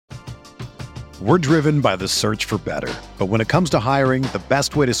We're driven by the search for better. But when it comes to hiring, the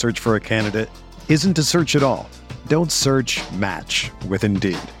best way to search for a candidate isn't to search at all. Don't search, match with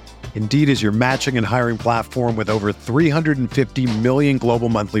Indeed. Indeed is your matching and hiring platform with over 350 million global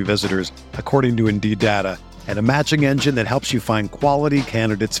monthly visitors, according to Indeed data, and a matching engine that helps you find quality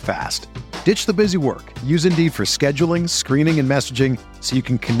candidates fast. Ditch the busy work. Use Indeed for scheduling, screening, and messaging so you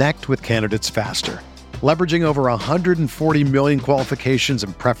can connect with candidates faster. Leveraging over 140 million qualifications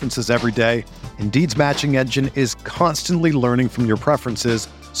and preferences every day, Indeed's matching engine is constantly learning from your preferences,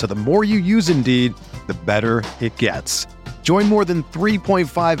 so the more you use Indeed, the better it gets. Join more than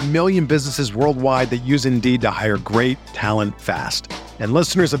 3.5 million businesses worldwide that use Indeed to hire great talent fast. And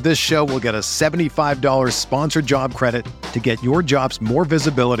listeners of this show will get a $75 sponsored job credit to get your jobs more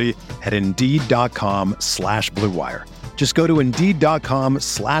visibility at Indeed.com/Blue Wire. Just go to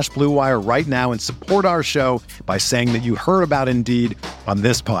Indeed.com/Blue Wire right now and support our show by saying that you heard about Indeed on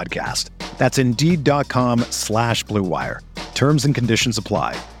this podcast. That's Indeed.com/Blue Wire. Terms and conditions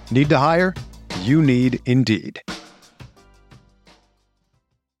apply. Need to hire? You need Indeed.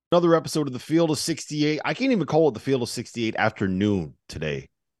 Another episode of the Field of 68. I can't even call it the Field of 68 afternoon today,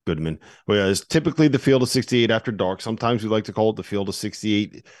 Goodman. Whereas typically the Field of 68 after dark. Sometimes we like to call it the Field of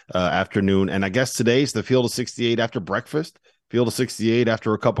 68 afternoon. And I guess today's the Field of 68 after breakfast, Field of 68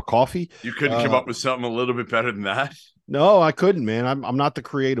 after a cup of coffee. You couldn't come up with something a little bit better than that? No, I couldn't, man. I'm not the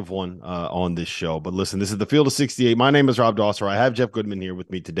creative one on this show. But listen, this is the Field of 68. My name is Rob Dosser. I have Jeff Goodman here with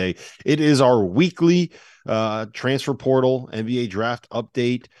me today. It is our weekly transfer portal NBA draft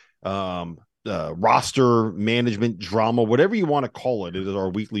update, roster management drama, whatever you want to call it. It is our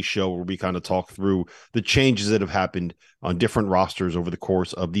weekly show where we kind of talk through the changes that have happened on different rosters over the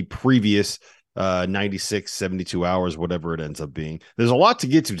course of the previous 96, 72 hours, whatever it ends up being. There's a lot to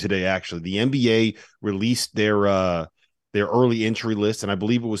get to today, actually. The NBA released their early entry list, and I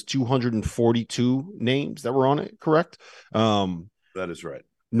believe it was 242 names that were on it, correct? That is right.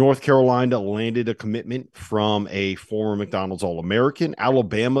 North Carolina landed a commitment from a former McDonald's All-American.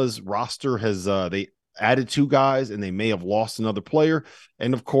 Alabama's roster has they added 2 guys, and they may have lost another player.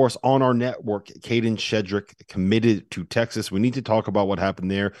 And, of course, on our network, Kadin Shedrick committed to Texas. We need to talk about what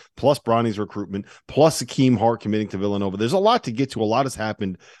happened there, plus Bronny's recruitment, plus Akeem Hart committing to Villanova. There's a lot to get to. A lot has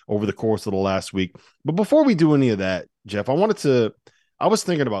happened over the course of the last week. But before we do any of that, Jeff, I was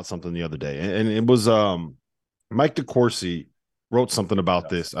thinking about something the other day, and it was Mike DeCourcy wrote something about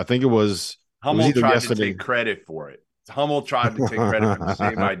this. I think it was Hummel tried to take credit for it. Hummel tried to take credit for the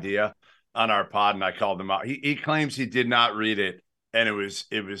same idea on our pod, and I called him out. He claims he did not read it, and it was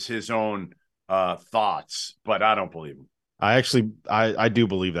his own thoughts, but I don't believe him. I do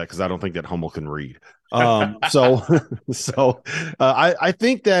believe that, because I don't think that Hummel can read. I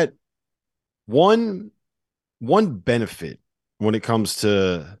think that one benefit when it comes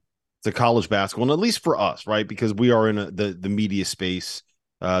to college basketball, and at least for us, right? Because we are in the media space.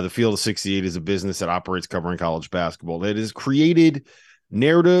 The Field of 68 is a business that operates covering college basketball. It has created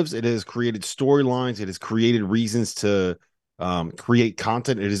narratives. It has created storylines. It has created reasons to create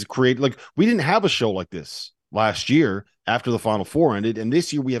content. It has created, like, we didn't have a show like this last year after the Final Four ended. And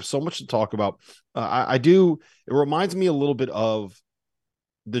this year we have so much to talk about. It reminds me a little bit of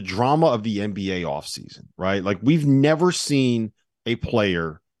the drama of the NBA offseason, right? Like, we've never seen a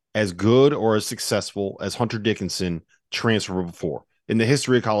player as good or as successful as Hunter Dickinson transfer before in the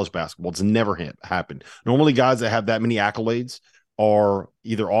history of college basketball. It's never happened. Normally, guys that have that many accolades are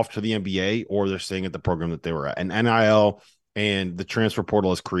either off to the NBA or they're staying at the program that they were at. And NIL and the transfer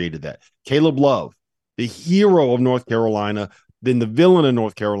portal has created that. Caleb Love, the hero of North Carolina, then the villain of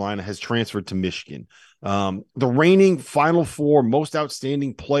North Carolina, has transferred to Michigan. The reigning Final Four most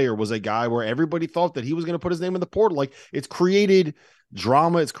outstanding player was a guy where everybody thought that he was going to put his name in the portal. Like, it's created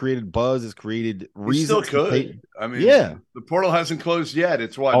drama, it's created buzz, it's created reasons. Still could. I mean, yeah, the portal hasn't closed yet.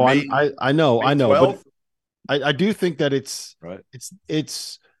 It's what? I know. But I do think that it's right.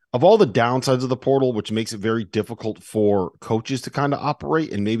 It's of all the downsides of the portal, which makes it very difficult for coaches to kind of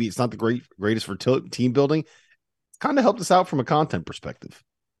operate, and maybe it's not the greatest for team building. It's kind of helped us out from a content perspective.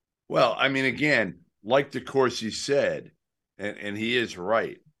 Well, I mean, again, like DeCourcy said, and he is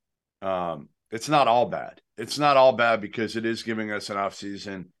right. It's not all bad. It's not all bad because it is giving us an off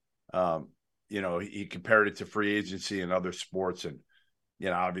season. He compared it to free agency and other sports, and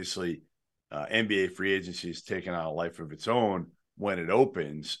obviously, NBA free agency is taking on a life of its own when it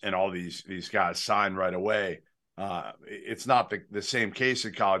opens, and all these guys sign right away. It's not the same case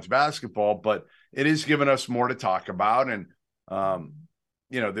in college basketball, but it is giving us more to talk about. And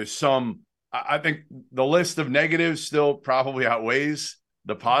there's some. I think the list of negatives still probably outweighs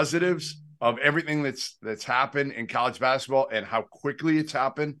the positives of everything that's happened in college basketball and how quickly it's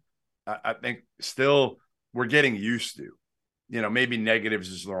happened. I think still we're getting used to, maybe negatives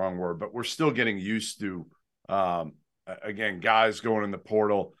is the wrong word, but we're still getting used to, again, guys going in the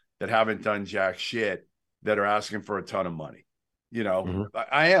portal that haven't done jack shit that are asking for a ton of money.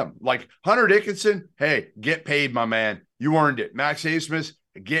 I am like Hunter Dickinson. Hey, get paid, my man. You earned it. Max Asmus,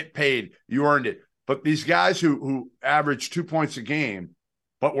 get paid. You earned it. But these guys who average 2 points a game,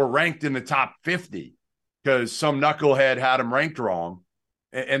 but were ranked in the top 50 because some knucklehead had them ranked wrong,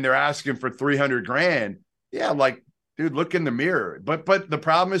 and they're asking for 300 grand. Yeah, like, dude, look in the mirror. But the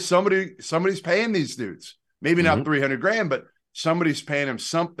problem is somebody's paying these dudes. Maybe not 300 grand, but somebody's paying them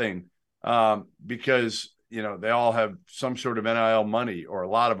something because they all have some sort of NIL money, or a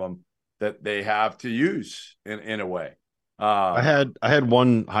lot of them that they have to use in a way. I had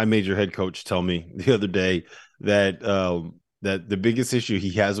one high major head coach tell me the other day that that the biggest issue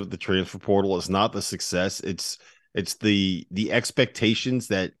he has with the transfer portal is not the success, it's the expectations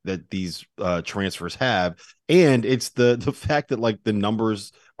that these transfers have, and it's the fact that like the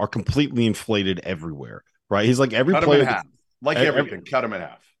numbers are completely inflated everywhere, right? He's like, every cut player them in half, like everything, cut them in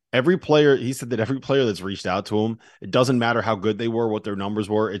half. Every player, he said that every player that's reached out to him, it doesn't matter how good they were, what their numbers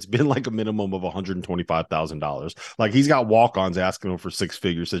were, it's been like a minimum of $125,000. Like, he's got walk-ons asking him for six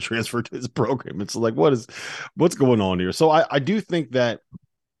figures to transfer to his program. It's like, what's going on here? So I do think that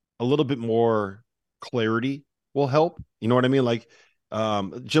a little bit more clarity will help. You know what I mean? Like,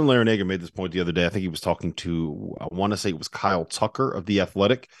 Jim Larinaga made this point the other day. I think he was talking to, I want to say it was Kyle Tucker of The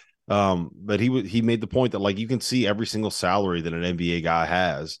Athletic. But he made the point that, like, you can see every single salary that an NBA guy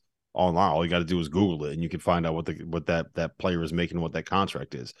has online. All you got to do is Google it, and you can find out what that player is making, what that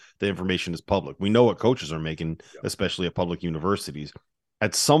contract is. The information is public. We know what coaches are making, especially at public universities.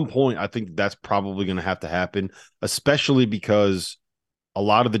 At some point, I think that's probably going to have to happen, especially because a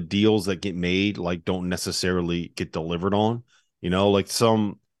lot of the deals that get made, like, don't necessarily get delivered on. Like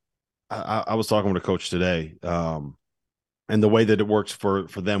I was talking with a coach today, and the way that it works for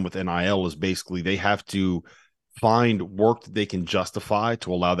them with NIL is basically they have to find work that they can justify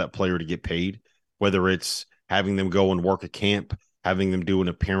to allow that player to get paid, whether it's having them go and work a camp, having them do an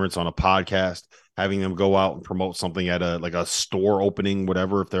appearance on a podcast, having them go out and promote something at a store opening,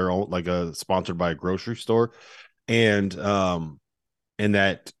 whatever, if they're like sponsored by a grocery store. And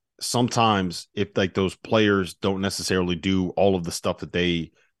that sometimes if like those players don't necessarily do all of the stuff that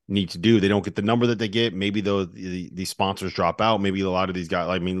they need to do, they don't get the number that they get. Maybe the sponsors drop out. Maybe a lot of these guys,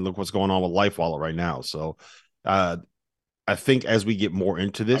 I mean, look what's going on with Life Wallet right now. So I think as we get more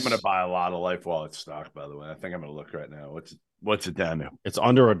into this, I'm going to buy a lot of Life Wallet stock, by the way. I think I'm going to look right now. What's it down to? It's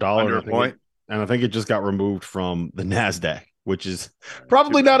under $1. Under a point. And I think it just got removed from the NASDAQ, which is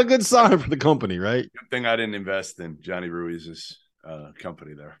probably not a good sign for the company, right? Good thing I didn't invest in Johnny Ruiz's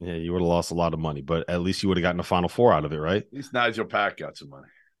company there. Yeah, you would have lost a lot of money, but at least you would have gotten a Final Four out of it, right? At least Nigel Pack got some money.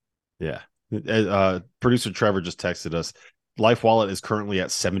 Yeah. Producer Trevor just texted us. Life Wallet is currently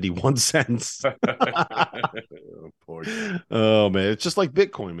at 71 cents. Oh, man. It's just like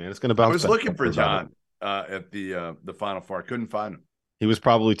Bitcoin, man. It's going to bounce. I was looking for John at the Final Four. I couldn't find him. He was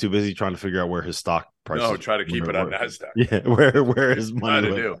probably too busy trying to figure out where his stock price. No, try to keep it on NASDAQ. Yeah, where his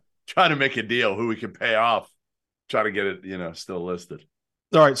money trying to make a deal, who we can pay off, try to get it, still listed.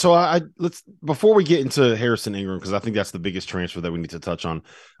 All right, so let's, before we get into Harrison Ingram, because I think that's the biggest transfer that we need to touch on.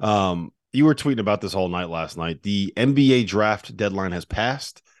 You were tweeting about this all night last night. The NBA draft deadline has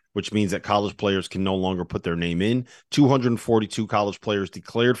passed, which means that college players can no longer put their name in. 242 college players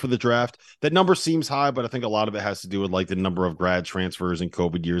declared for the draft. That number seems high, but I think a lot of it has to do with like the number of grad transfers and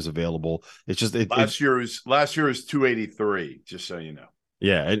COVID years available. It's just last year was 283, just so you know.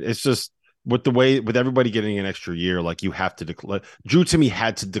 Yeah, it's just with everybody getting an extra year, like you have to declare. Drew Timme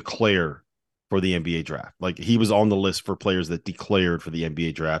had to declare for the NBA draft. Like he was on the list for players that declared for the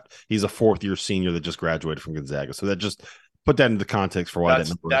NBA draft. He's a fourth-year senior that just graduated from Gonzaga. So that just put that into context for why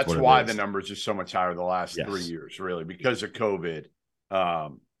that's why the numbers are so much higher the last 3 years, really, because of COVID.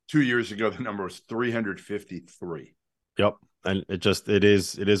 2 years ago, the number was 353. Yep, and it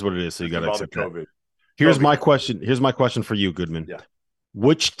is what it is. So you got to accept COVID. Here's my question. Here's my question for you, Goodman. Yeah.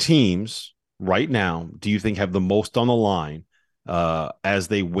 Which teams right now do you think have the most on the line as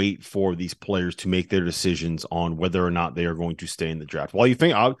they wait for these players to make their decisions on whether or not they are going to stay in the draft? Well, you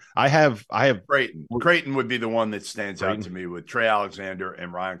think I have Creighton. Creighton would be the one that stands out to me, with Trey Alexander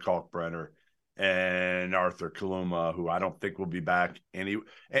and Ryan Kalkbrenner and Arthur Kaluma, who I don't think will be back.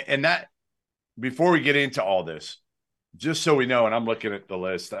 And that, before we get into all this, just so we know, and I'm looking at the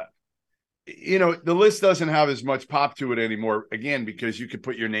list, the list doesn't have as much pop to it anymore, again, because you could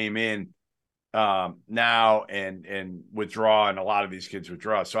put your name in now and withdraw, and a lot of these kids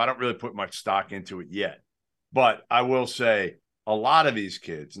withdraw. So I don't really put much stock into it yet. But I will say a lot of these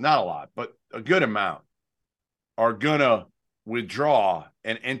kids, not a lot, but a good amount, are going to withdraw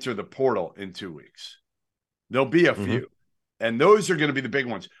and enter the portal in 2 weeks. There'll be a few. And those are going to be the big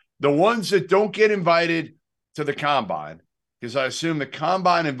ones. The ones that don't get invited to the combine, because I assume the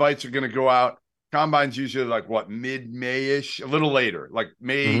combine invites are going to go out. Combine's usually like what, mid-May-ish, a little later, like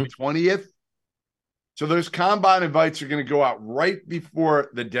May 20th. So those combine invites are going to go out right before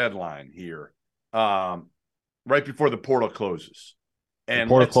the deadline here, right before the portal closes. And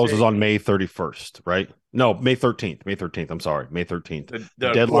the portal closes on May 31st, right? No, May 13th. May 13th. I'm sorry, May 13th.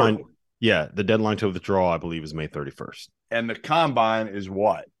 The deadline. Portal. Yeah, the deadline to withdraw, I believe, is May 31st. And the combine is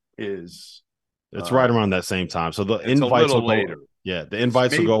what? It's right around that same time. So the invites will go later. Yeah, the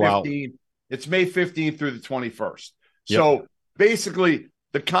invites will go out. It's May 15th through the 21st. So basically,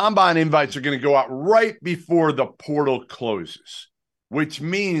 the combine invites are going to go out right before the portal closes, which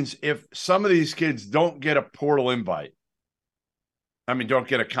means if some of these kids don't get a portal invite, don't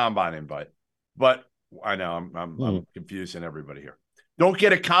get a combine invite, but I know I'm confusing everybody here. Don't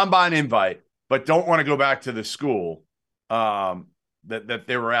get a combine invite, but don't want to go back to the school that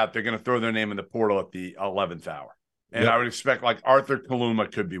they were at. They're going to throw their name in the portal at the 11th hour. And I would expect like Arthur Kaluma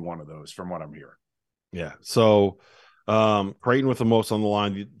could be one of those from what I'm hearing. Yeah. So Creighton with the most on the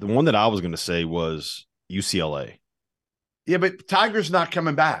line. The one that I was going to say was UCLA. Yeah, but Tiger's not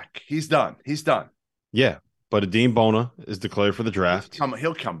coming back. He's done. Yeah. But Adeem Bona is declared for the draft.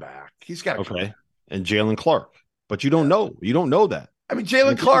 He'll come back. He's got to come back. And Jalen Clark. But you don't know. You don't know that.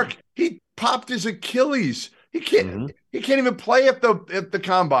 Jalen Clark, he popped his Achilles. He can't even play at the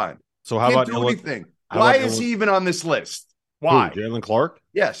combine. So how about anything? Why is he even on this list? Why? Jalen Clark?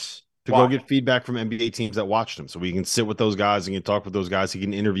 Yes. To go get feedback from NBA teams that watched him. So we can sit with those guys and can talk with those guys. He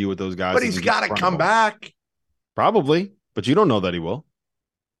can interview with those guys. But he's got to come back. Probably. But you don't know that he will.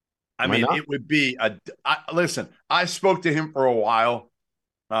 It would be listen, I spoke to him for a while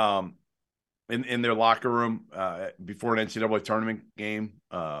in their locker room before an NCAA tournament game.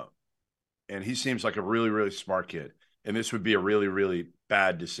 And he seems like a really, really smart kid. And this would be a really, really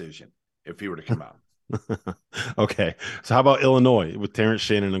bad decision if he were to come out. Okay. So how about Illinois with Terrence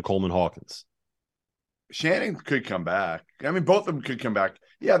Shannon and Coleman Hawkins? Shannon could come back. Both of them could come back.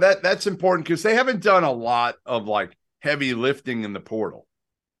 Yeah, that's important because they haven't done a lot of like heavy lifting in the portal.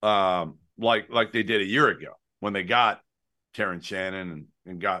 Like they did a year ago when they got Terrence Shannon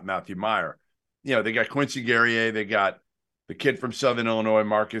and got Matthew Meyer. They got Quincy Guerrier. They got the kid from Southern Illinois,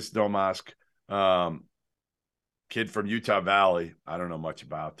 Marcus Domask, kid from Utah Valley. I don't know much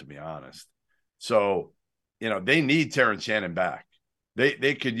about, to be honest. So, they need Terrence Shannon back.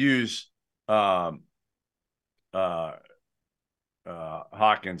 They could use Hawkins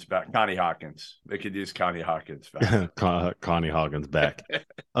back, Connie Hawkins. They could use Connie Hawkins back. Connie Hawkins back.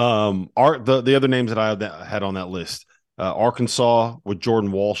 The other names that I had on that list, Arkansas with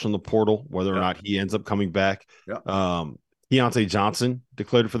Jordan Walsh in the portal, whether or not he ends up coming back. Keontae Johnson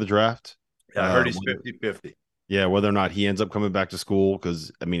declared for the draft. Yeah, I heard he's 50-50. Yeah, whether or not he ends up coming back to school.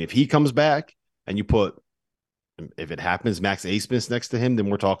 Because, if he comes back and you put, if it happens, Max Asmus next to him, then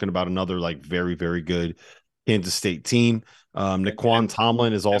we're talking about another like very, very good Kansas State team. Naquan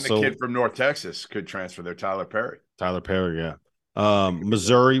Tomlin is also the kid from North Texas could transfer there. Tyler Perry, yeah.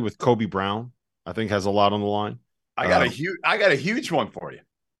 Missouri with Kobe Brown, I think has a lot on the line. I got a huge one for you.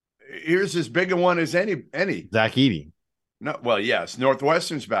 Here's as big a one as any. Zach Edey. No, well, yes,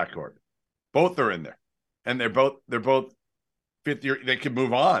 Northwestern's backcourt. Both are in there, and they're both fifth year. They could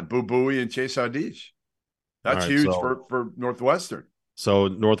move on. Boo Buie and Chase Audige. That's huge for Northwestern. So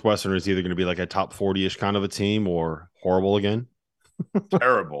Northwestern is either going to be like a top 40-ish kind of a team or horrible again.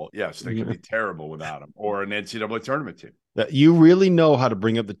 Terrible. Yes, they could be terrible without them, or an NCAA tournament team. You really know how to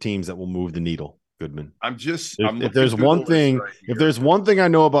bring up the teams that will move the needle, Goodman. If there's one thing I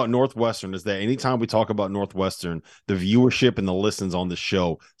know about Northwestern is that anytime we talk about Northwestern, the viewership and the listens on the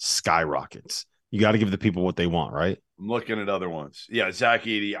show skyrockets. You got to give the people what they want, right? I'm looking at other ones. Yeah, Zach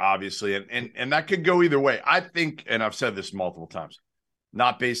Edey, obviously, and that could go either way. I think, and I've said this multiple times,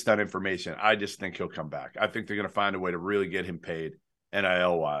 not based on information. I just think he'll come back. I think they're going to find a way to really get him paid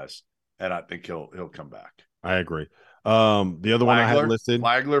NIL-wise, and I think he'll come back. I agree. The other one I had listed,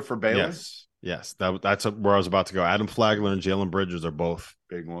 Flagler for Baylor. Yes, that's where I was about to go. Adam Flagler and Jalen Bridges are both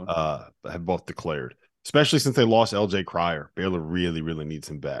big one. Have both declared, especially since they lost LJ Cryer. Baylor really, really needs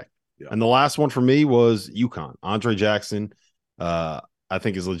him back. Yeah. And the last one for me was UConn. Andre Jackson, I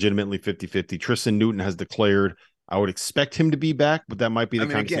think, is legitimately 50-50. Tristan Newton has declared. I would expect him to be back, but that might be the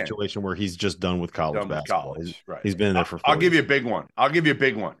kind of situation where he's just done with college basketball. He's been in there for 4 years. I'll give you a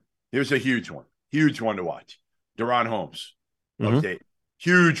big one. Here's a huge one to watch. Deron Holmes of Dayton.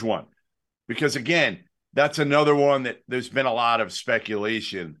 Huge one. Because, again, that's another one that there's been a lot of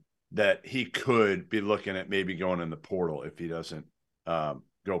speculation that he could be looking at maybe going in the portal if he doesn't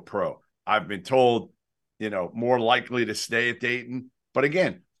go pro. I've been told, more likely to stay at Dayton. But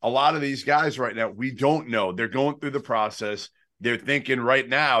again, a lot of these guys right now, we don't know. They're going through the process. They're thinking right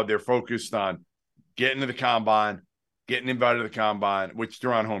now they're focused on getting to the combine, getting invited to the combine, which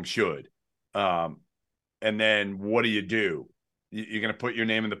Deron Holmes should. And then what do? You're going to put your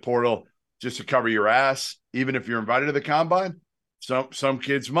name in the portal just to cover your ass, even if you're invited to the combine? Some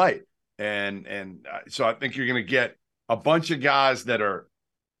kids might. And so I think you're going to get a bunch of guys that are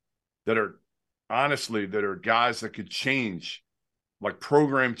honestly, that are guys that could change, like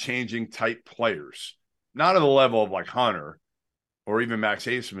program changing type players, not at the level of like Hunter or even Max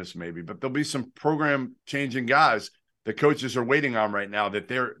Highsmith maybe, but there'll be some program changing guys that coaches are waiting on right now that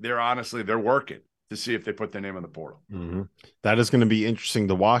they're working to see if they put their name in the portal. Mm-hmm. That is going to be interesting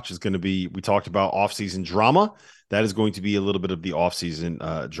to watch. It's going to be, we talked about offseason drama. That is going to be a little bit of the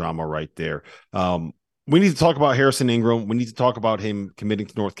offseason drama right there. We need to talk about Harrison Ingram. We need to talk about him committing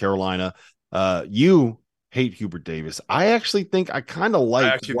to North Carolina. You hate Hubert Davis. I actually think I kind of like.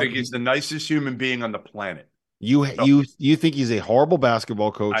 I actually think he's the nicest human being on the planet. You think he's a horrible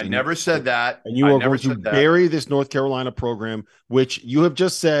basketball coach. I never said that. And you are going to bury this North Carolina program, which you have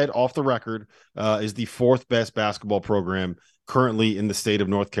just said off the record is the fourth best basketball program currently in the state of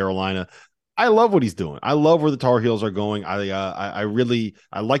North Carolina. I love what he's doing. I love where the Tar Heels are going. I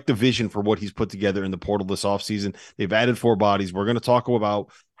like the vision for what he's put together in the portal this offseason. They've added 4 bodies. We're going to talk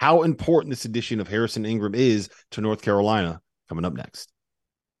about how important this addition of Harrison Ingram is to North Carolina coming up next.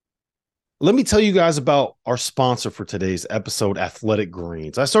 Let me tell you guys about our sponsor for today's episode, Athletic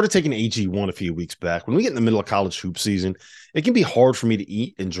Greens. I started taking AG1 a few weeks back. When we get in the middle of college hoop season, it can be hard for me to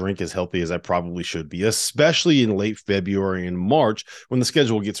eat and drink as healthy as I probably should be, especially in late February and March when the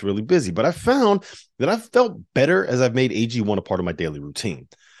schedule gets really busy. But I found that I've felt better as I've made AG1 a part of my daily routine.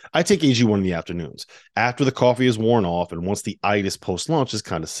 I take AG1 in the afternoons after the coffee is worn off and once the itis post-lunch is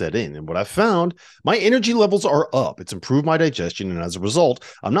kind of set in. And what I found, my energy levels are up. It's improved my digestion. And as a result,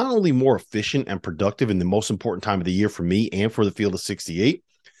 I'm not only more efficient and productive in the most important time of the year for me and for the field of 68,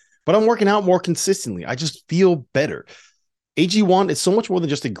 but I'm working out more consistently. I just feel better. AG1 is so much more than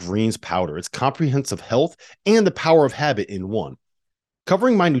just a greens powder. It's comprehensive health and the power of habit in one.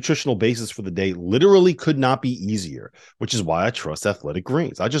 Covering my nutritional basis for the day literally could not be easier, which is why I trust Athletic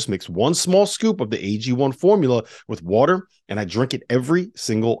Greens. I just mix 1 small scoop of the AG1 formula with water, and I drink it every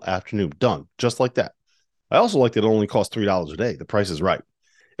single afternoon. Done. Just like that. I also like that it only costs $3 a day. The price is right.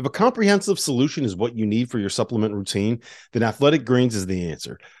 If a comprehensive solution is what you need for your supplement routine, then Athletic Greens is the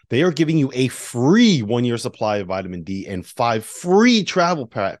answer. They are giving you a free 1-year supply of vitamin D and 5 free travel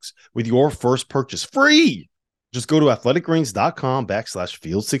packs with your first purchase. Free! Just go to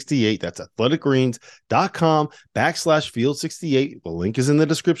athleticgreens.com/field68. That's athleticgreens.com/field68. The link is in the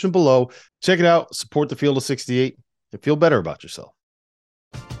description below. Check it out. Support the field of 68 and feel better about yourself.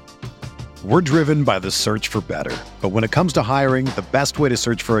 We're driven by the search for better. But when it comes to hiring, the best way to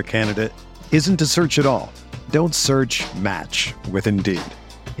search for a candidate isn't to search at all. Don't search, match with Indeed.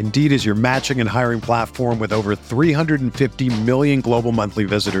 Indeed is your matching and hiring platform with over 350 million global monthly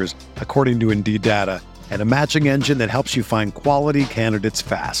visitors, according to Indeed data, and a matching engine that helps you find quality candidates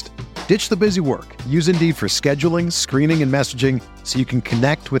fast. Ditch the busy work. Use Indeed for scheduling, screening, and messaging so you can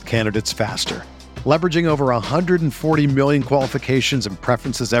connect with candidates faster. Leveraging over 140 million qualifications and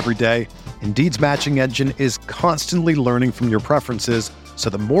preferences every day, Indeed's matching engine is constantly learning from your preferences, so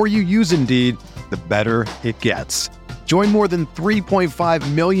the more you use Indeed, the better it gets. Join more than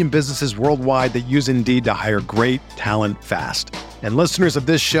 3.5 million businesses worldwide that use Indeed to hire great talent fast. And listeners of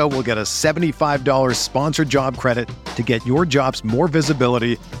this show will get a $75 sponsored job credit to get your jobs more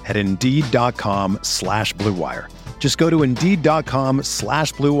visibility at Indeed.com/Blue Wire. Just go to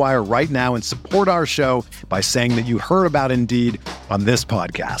Indeed.com/Blue Wire right now and support our show by saying that you heard about Indeed on this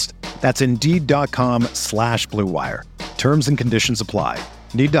podcast. That's Indeed.com/Blue Wire. Terms and conditions apply.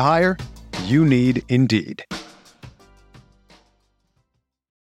 Need to hire? You need Indeed.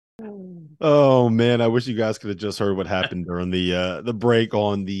 Oh man, I wish you guys could have just heard what happened during the break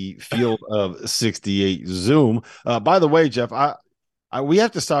on the field of 68 Zoom. By the way, Jeff, we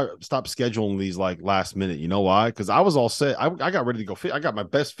have to stop scheduling these like last minute. You know why? Because I was all set. I got ready to go fish. I got my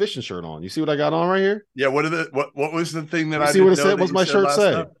best fishing shirt on. You see what I got on right here? Yeah. What was the thing that you I see what it said? What's my shirt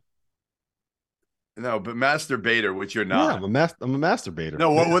say? Time? No, but masturbator, which you're not. Yeah, I'm a masturbator.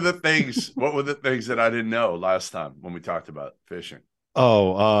 No, what were the things? What were the things that I didn't know last time when we talked about fishing?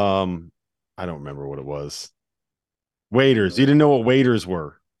 Oh, I don't remember what it was. Waders. You didn't know what waders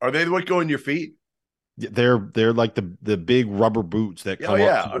were. Are they what go in your feet? They're like the big rubber boots that come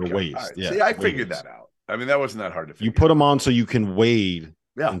up to your waist. Right. Yeah, see, I figured that out. I mean, that wasn't that hard to figure. You put them on so you can wade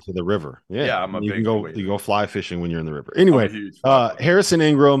Yeah. into the river. Yeah, Yeah, I'm a you big can wader. you go fly fishing when you're in the river. Anyway, huge fly player. Harrison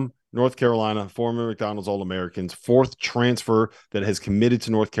Ingram, North Carolina, former McDonald's All-Americans, fourth transfer that has committed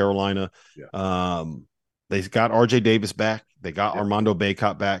to North Carolina. Yeah. They got RJ Davis back. They got Armando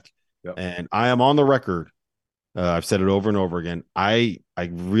Bacot back. And I am on the record. I've said it over and over again. I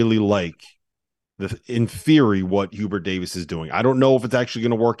really like in theory what Hubert Davis is doing. I don't know if it's actually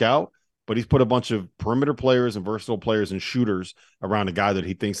going to work out, but he's put a bunch of perimeter players and versatile players and shooters around a guy that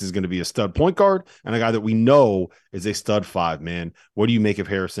he thinks is going to be a stud point guard and a guy that we know is a stud 5, man. What do you make of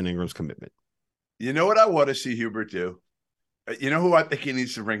Harrison Ingram's commitment? You know what I want to see Hubert do? You know who I think he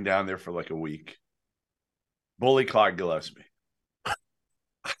needs to bring down there for like a week? Bully Clyde Gillespie.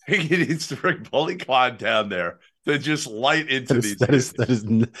 I think he needs to bring Bully Clyde down there to just light into these.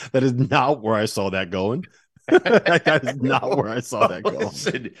 That is not where I saw that going. That is not where I saw that going.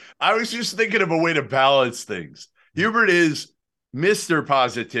 Listen, I was just thinking of a way to balance things. Hubert is Mr.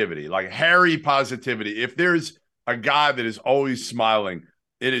 Positivity, like Harry Positivity. If there's a guy that is always smiling,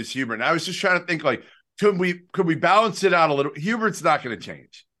 it is Hubert. And I was just trying to think, like, could we balance it out a little? Hubert's not going to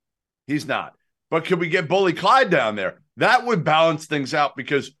change. He's not. But could we get Bully Clyde down there? That would balance things out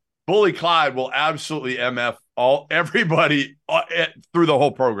because Bully Clyde will absolutely MF everybody through the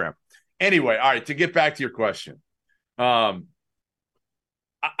whole program. Anyway, all right, to get back to your question. I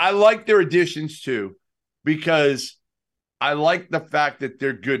like their additions too because I like the fact that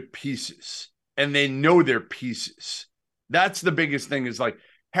they're good pieces and they know they're pieces. That's the biggest thing is like,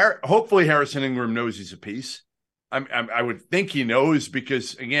 hopefully Harrison Ingram knows he's a piece. I would think he knows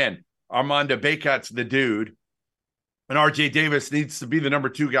because, again, Armando Bacot's the dude, and RJ Davis needs to be the number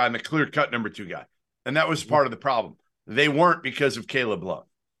 2 guy and the clear-cut number 2 guy. And that was part of the problem. They weren't because of Caleb Love.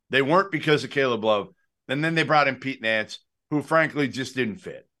 And then they brought in Pete Nance, who frankly just didn't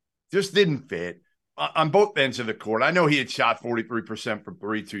fit. On both ends of the court. I know he had shot 43% from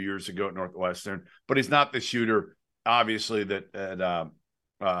 3 2 years ago at Northwestern, but he's not the shooter, obviously, that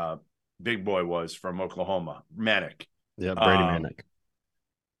Big Boy was from Oklahoma, Manic. Yeah, Brady Manic.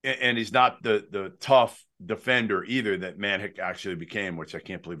 And he's not the tough defender either that Manic actually became, which I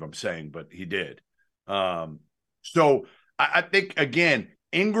can't believe I'm saying, but he did. So I think, again,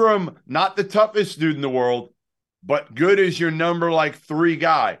 Ingram, not the toughest dude in the world, but good as your number 3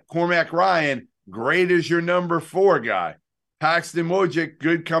 guy. Cormac Ryan, great as your number 4 guy. Paxton Wojcik,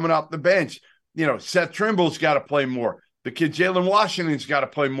 good coming off the bench. Seth Trimble's got to play more. The kid Jalen Washington's got to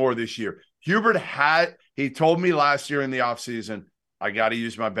play more this year. Hubert he told me last year in the offseason, I got to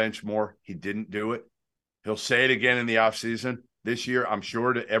use my bench more. He didn't do it. He'll say it again in the offseason this year, I'm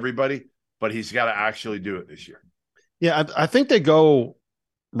sure, to everybody, but he's got to actually do it this year. Yeah, I think they go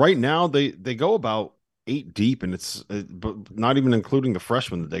right now. They go about 8 deep, and it's but not even including the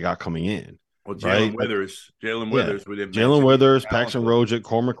freshmen that they got coming in. Well, Jalen Withers, Paxton Wojcik,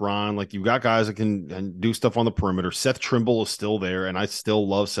 Cormac Ryan, you got guys that can do stuff on the perimeter. Seth Trimble is still there, and I still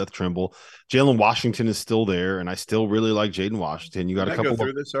love Seth Trimble. Jalen Washington is still there, and I still really like Jaden Washington. You got a couple. Go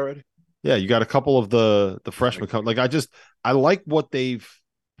through this already? Yeah, you got a couple of the freshmen. I like what they've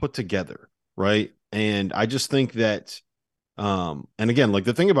put together, right? And I just think that, and again,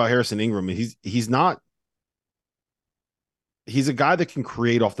 the thing about Harrison Ingram, he's a guy that can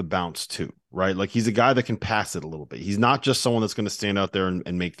create off the bounce too, right? He's a guy that can pass it a little bit. He's not just someone that's going to stand out there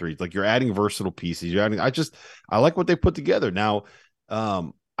and make threes. You're adding versatile pieces. I like what they put together. Now,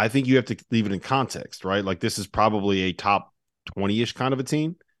 I think you have to leave it in context, right? This is probably a top 20-ish kind of a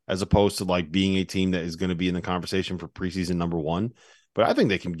team, as opposed to being a team that is going to be in the conversation for preseason number 1. But I think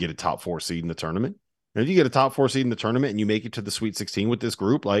they can get a top 4 seed in the tournament. And if you get a top 4 seed in the tournament and you make it to the Sweet 16 with this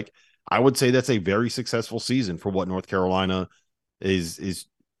group, I would say that's a very successful season for what North Carolina is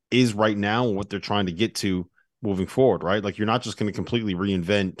right now and what they're trying to get to moving forward, right? You're not just going to completely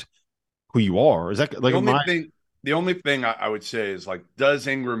reinvent who you are. Is that the only thing I would say is does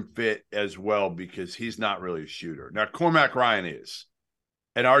Ingram fit as well because he's not really a shooter. Now Cormac Ryan is,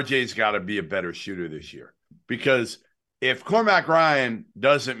 and RJ's got to be a better shooter this year because if Cormac Ryan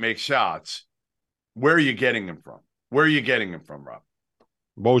doesn't make shots, where are you getting him from? Rob?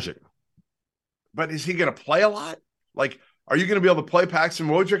 Wojcik. But is he going to play a lot? Are you going to be able to play Paxton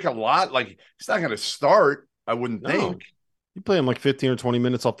Wojcik a lot? He's not going to start, I wouldn't think. You play him 15 or 20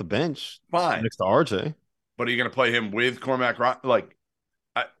 minutes off the bench. Fine. Next to RJ. But are you going to play him with Cormac Ryan?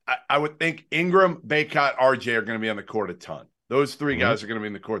 I would think Ingram, Bacot, RJ are going to be on the court a ton. Those 3 guys are going to be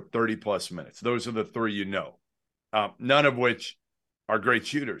in the court 30-plus minutes. Those are the 3 none of which are great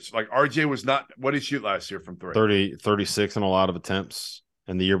shooters. RJ was not – what did he shoot last year from 3? 36 in a lot of attempts.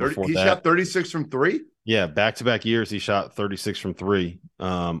 And the year before he shot 36 from 3? Yeah, back-to-back years he shot 36 from 3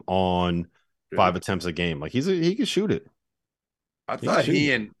 on 5 attempts a game. Like he can shoot it. I thought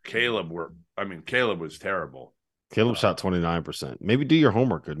he and Caleb Caleb was terrible. Caleb shot 29%. Maybe do your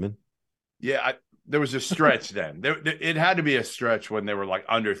homework, Goodman. Yeah, there was a stretch then. It had to be a stretch when they were like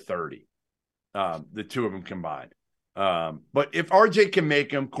under 30, the two of them combined. But if RJ can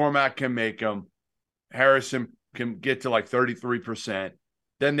make them, Cormac can make them, Harrison can get to like 33%,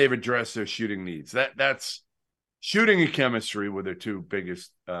 then they've addressed their shooting needs. That's shooting and chemistry were their two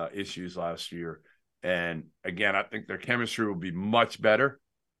biggest issues last year. And again, I think their chemistry will be much better.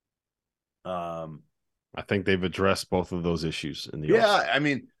 I think they've addressed both of those issues in the offseason. I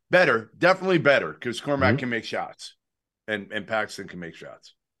mean, better, definitely better, because Cormac can make shots and Paxton can make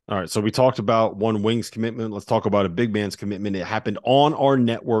shots. All right, so we talked about one wing's commitment. Let's talk about a big man's commitment. It happened on our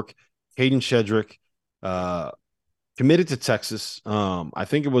network. Kadin Shedrick committed to Texas. I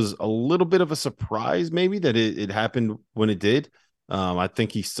think it was a little bit of a surprise maybe that it happened when it did. I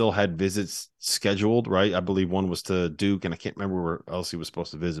think he still had visits scheduled, right? I believe one was to Duke, and I can't remember where else he was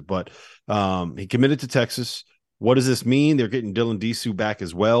supposed to visit. But he committed to Texas. What does this mean? They're getting Dylan Disu back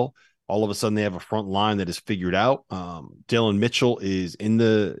as well. All of a sudden, they have a front line that is figured out. Dylan Mitchell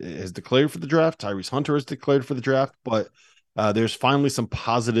has declared for the draft. Tyrese Hunter has declared for the draft. But there's finally some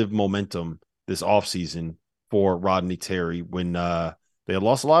positive momentum this offseason for Rodney Terry when they had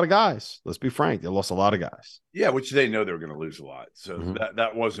lost a lot of guys. Let's be frank. They lost a lot of guys. Yeah, which they know they were going to lose a lot. So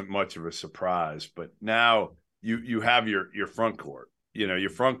that wasn't much of a surprise. But now you have your front court. Your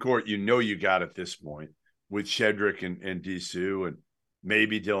front court, you got at this point with Shedrick and Disu and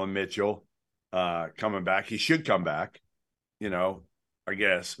maybe Dylan Mitchell coming back. He should come back, I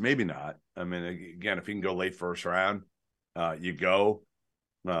guess. Maybe not. I mean, again, if he can go late first round, you go.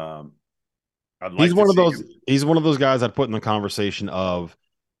 He's one of those guys I'd put in the conversation of,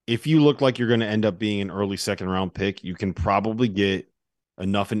 if you look like you're going to end up being an early second round pick, you can probably get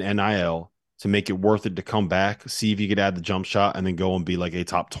enough in NIL to make it worth it to come back, see if you could add the jump shot, and then go and be like a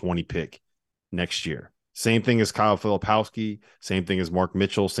top 20 pick next year. Same thing as Kyle Filipowski, same thing as Mark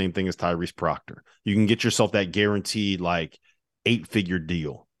Mitchell, same thing as Tyrese Proctor. You can get yourself that guaranteed like 8-figure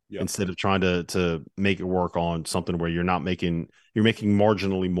deal instead of trying to make it work on something where you're making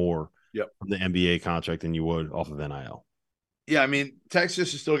marginally more from the NBA contract than you would off of NIL. Yeah, I mean,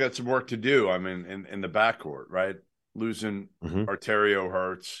 Texas has still got some work to do. I mean, in the backcourt, right? Losing Arterio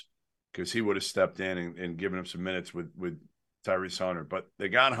hurts because he would have stepped in and given him some minutes with Tyrese Hunter. But they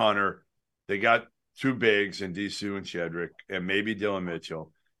got Hunter. They got two bigs in Disu and Shedrick and maybe Dylan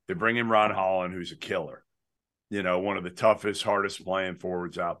Mitchell. They bring in Ron Holland, who's a killer. One of the toughest, hardest playing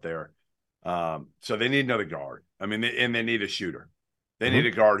forwards out there. So they need another guard. I mean, they need a shooter. They need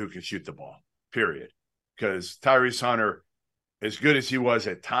a guard who can shoot the ball, period. Because Tyrese Hunter, as good as he was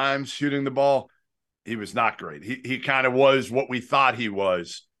at times shooting the ball, he was not great. He kind of was what we thought he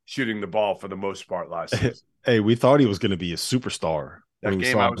was shooting the ball for the most part last season. Hey, we thought he was going to be a superstar. That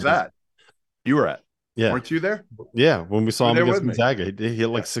game I was at. You were at. Yeah. Weren't you there? Yeah. When we saw him against Gonzaga, he hit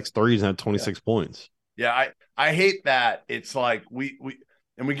like 6 threes and had 26 points. Yeah. I hate that. It's like we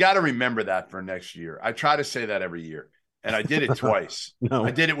got to remember that for next year. I try to say that every year. And I did it twice. No.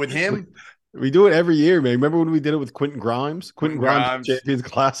 I did it with him. We do it every year, man. Remember when we did it with Quentin Grimes? Quentin Grimes Champions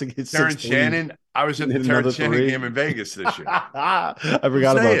Classic. Terrence Shannon. I was at the Terrence Shannon game in Vegas this year. I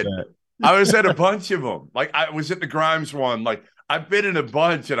forgot about that. I was at a bunch of them. Like, I was at the Grimes one. Like, I've been in a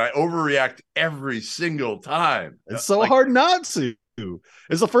bunch, and I overreact every single time. It's so hard not to.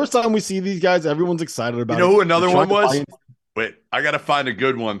 It's the first time we see these guys. Everyone's excited about it. You know who another one was? Wait, I got to find a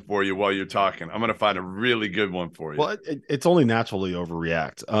good one for you while you're talking. I'm going to find a really good one for you. Well, it's only naturally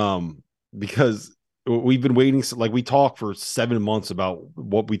overreact because we've been waiting. Like, we talk for 7 months about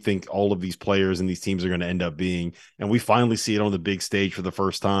what we think all of these players and these teams are going to end up being. And we finally see it on the big stage for the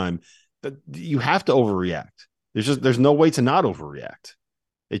first time. That you have to overreact. There's no way to not overreact.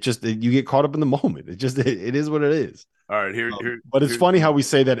 You get caught up in the moment. It is what it is. All right, here. But it's funny how we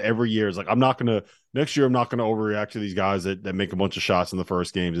say that every year. It's like, next year I'm not gonna overreact to these guys that make a bunch of shots in the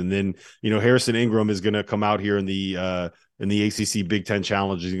first games, and then Harrison Ingram is gonna come out here in the ACC Big Ten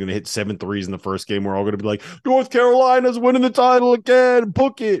Challenge. He's gonna hit 7 threes in the first game. We're all gonna be like, North Carolina's winning the title again.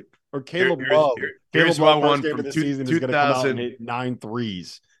 Book it. Or Caleb Love. Here's my one from the season is gonna come out and hit 9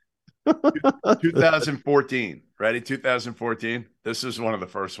 threes. 2014. Ready? 2014. This is one of the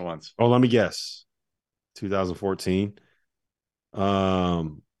first ones. Oh, let me guess. 2014. Was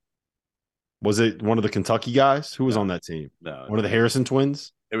it one of the Kentucky guys? Who was on that team? No. One of the Harrison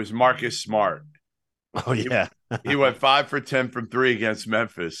twins? It was Marcus Smart. Oh, yeah. He went 5 for 10 from 3 against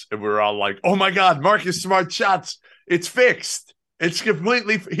Memphis. And we were all like, oh, my God, Marcus Smart shots. It's fixed. It's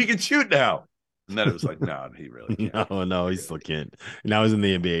completely – he can shoot now. And then it was like, no, he really can't. No, he still can't. Now he's in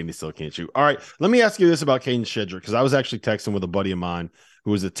the NBA and he still can't shoot. All right, let me ask you this about Kadin Shedrick, because I was actually texting with a buddy of mine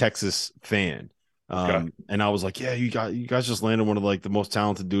who was a Texas fan. Okay. And I was like, yeah, you guys just landed one of like the most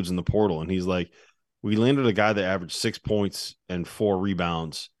talented dudes in the portal. And he's like, we landed a guy that averaged 6 points and 4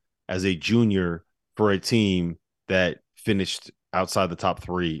 rebounds as a junior for a team that finished outside the top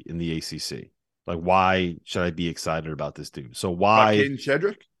 3 in the ACC. Like, why should I be excited about this dude? So why? Kadin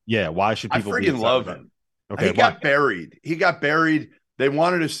Shedrick? Yeah, why should people be I freaking excited love about him. Okay, He got buried. He got buried. They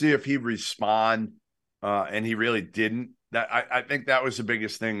wanted to see if he'd respond, and he really didn't. I think that was the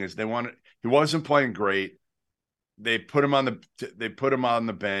biggest thing is he wasn't playing great. They put him on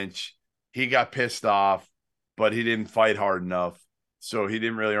the bench. He got pissed off, but he didn't fight hard enough. So he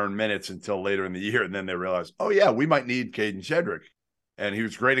didn't really earn minutes until later in the year. And then they realized, oh yeah, we might need Kadin Shedrick. And he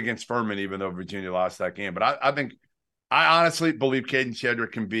was great against Furman, even though Virginia lost that game. But I honestly believe Kadin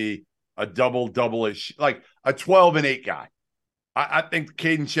Shedrick can be a double-ish, like a 12-8 guy. I think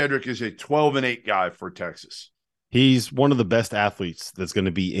Kadin Shedrick is a 12-8 guy for Texas. He's one of the best athletes that's going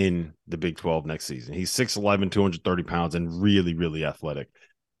to be in the Big 12 next season. He's 6'11", 230 pounds, and really, really athletic.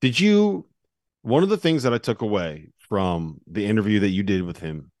 One of the things that I took away from the interview that you did with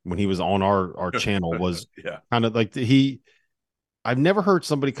him when he was on our channel was kind of like I've never heard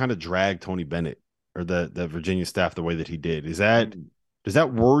somebody kind of drag Tony Bennett or the Virginia staff the way that he did. Does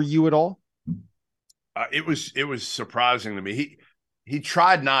that worry you at all? It was surprising to me. He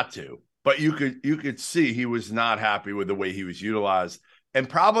tried not to, but you could see he was not happy with the way he was utilized, and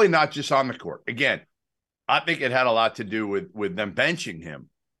probably not just on the court. Again, I think it had a lot to do with them benching him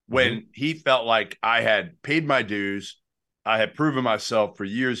when he felt like I had paid my dues, I had proven myself for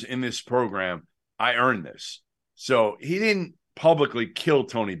years in this program, I earned this. So he didn't publicly kill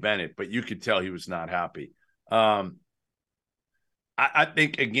Tony Bennett, but you could tell he was not happy. I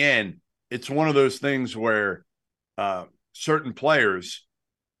think, again, it's one of those things where certain players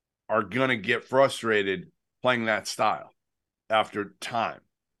are going to get frustrated playing that style after time,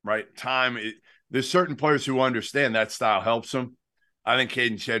 right? There's certain players who understand that style helps them. I think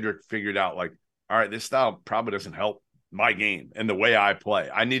Kadin Shedrick figured out, like, all right, this style probably doesn't help my game and the way I play.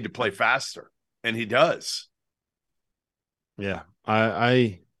 I need to play faster, and he does. Yeah,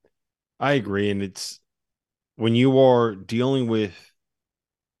 I agree, and it's when you are dealing with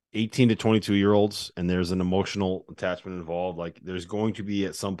 18 to 22-year-olds and there's an emotional attachment involved, like there's going to be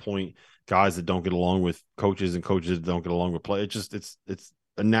at some point guys that don't get along with coaches and coaches that don't get along with players. It's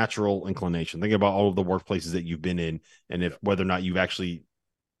a natural inclination. Think about all of the workplaces that you've been in and whether or not you've actually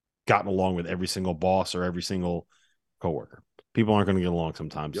gotten along with every single boss or every single coworker. People aren't going to get along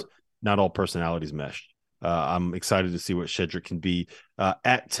sometimes. Yep. Not all personalities mesh. I'm excited to see what Shedrick can be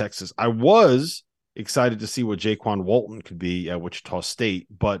at Texas. I was excited to see what Jaquan Walton could be at Wichita State,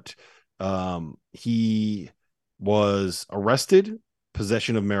 but he was arrested,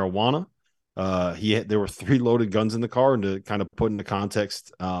 possession of marijuana. There were 3 loaded guns in the car, and to kind of put into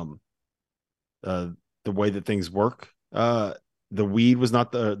context the way that things work, the weed was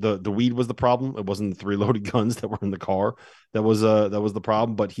not the weed was the problem. It wasn't the 3 loaded guns that were in the car that was the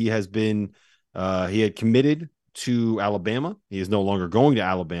problem. But he has been he had committed to Alabama. He is no longer going to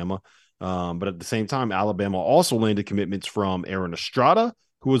Alabama. But at the same time, Alabama also landed commitments from Aaron Estrada,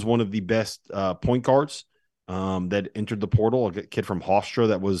 who was one of the best point guards that entered the portal, a kid from Hofstra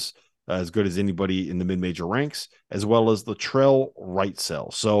that was as good as anybody in the mid-major ranks, as well as Latrell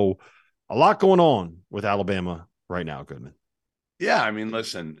Wrightsell. So a lot going on with Alabama right now, Goodman. Yeah, I mean,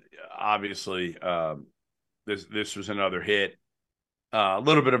 listen, obviously this was another hit, a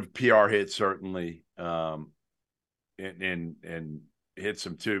little bit of a PR hit, certainly, and hits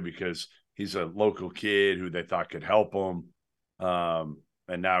him too because he's a local kid who they thought could help him,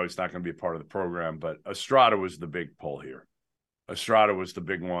 and now he's not going to be a part of the program. But Estrada was the big pull here. Estrada was the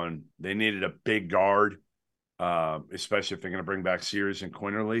big one. They needed a big guard, especially if they're going to bring back Sears and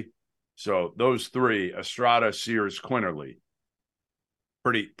Quinterly. So those 3, Estrada, Sears, Quinterly,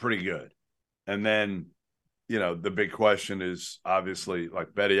 pretty good. And then, the big question is obviously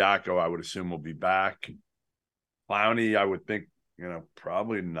like Bediako, I would assume will be back. Clowney, I would think,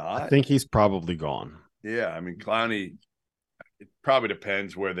 probably not. I think he's probably gone. Yeah, I mean, Clowney, it probably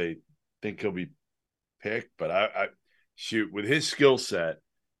depends where they think he'll be picked, but I shoot, with his skill set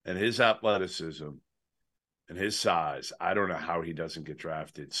and his athleticism and his size, I don't know how he doesn't get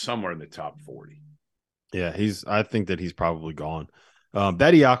drafted somewhere in the top 40. Yeah, I think that he's probably gone.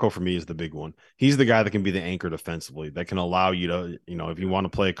 Bediako for me is the big one. He's the guy that can be the anchor defensively, that can allow you to, if you want to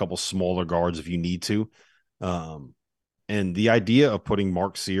play a couple smaller guards, if you need to. And the idea of putting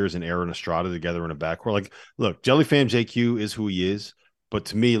Mark Sears and Aaron Estrada together in a backcourt, like, look, Jellyfam JQ is who he is. But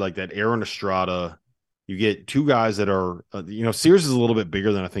to me, like that Aaron Estrada, you get two guys that are, Sears is a little bit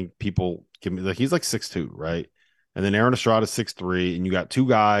bigger than I think people give me. Like he's like 6'2", right? And then Aaron Estrada 6'3", and you got two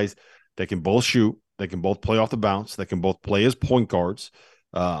guys that can both shoot, that can both play off the bounce, that can both play as point guards,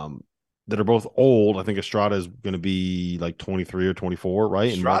 that are both old. I think Estrada is going to be like 23 or 24, right?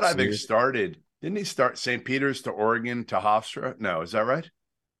 And Estrada, I think, didn't he start St. Peter's to Oregon to Hofstra? No, is that right?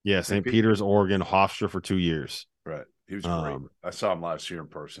 Yeah, St. Peter's, Oregon, Hofstra for 2 years. Right. He was great. I saw him last year in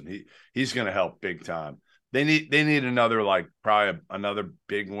person. He's going to help big time. They need another, like, probably another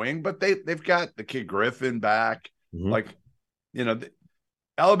big wing, but they've got the kid Griffin back. Like,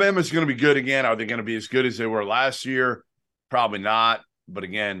 Alabama's going to be good again. Are they going to be as good as they were last year? Probably not. But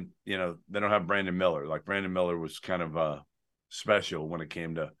again, they don't have Brandon Miller. Like, Brandon Miller was kind of special when it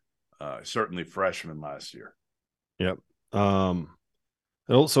came to certainly freshmen last year. Yep.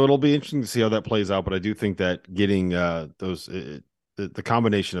 So it'll be interesting to see how that plays out. But I do think that getting the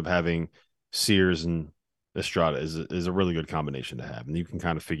combination of having Sears and Estrada is a really good combination to have, and you can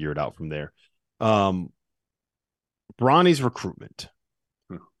kind of figure it out from there. Bronny's recruitment.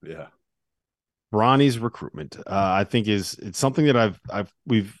 Yeah. Bronny's recruitment, I think it's something that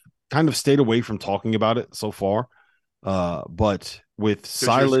we've kind of stayed away from talking about it so far. But with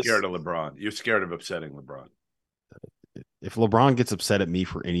Silas, you're scared of LeBron. You're scared of upsetting LeBron. If LeBron gets upset at me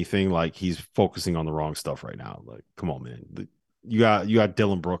for anything, like he's focusing on the wrong stuff right now. Like, come on, man. You got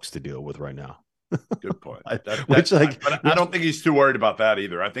Dylan Brooks to deal with right now. Good point. I don't think he's too worried about that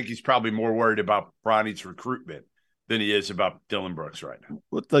either. I think he's probably more worried about Bronny's recruitment than he is about Dylan Brooks right now.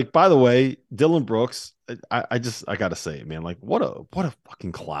 Like, by the way, Dylan Brooks, I gotta say it, man. Like, what a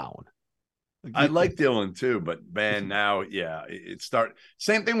fucking clown. I like Dylan too, but man, now, yeah,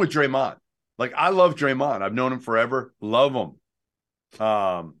 same thing with Draymond. Like, I love Draymond. I've known him forever. Love him.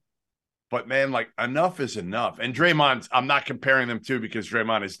 But man, like, enough is enough. And Draymond, I'm not comparing them to, because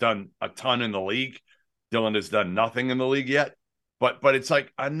Draymond has done a ton in the league. Dylan has done nothing in the league yet. But it's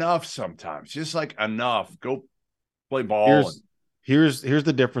like enough sometimes. Just like enough. Go play ball. Here's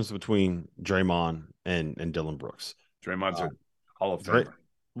the difference between Draymond and Dylan Brooks. Draymond's a Hall of Famer.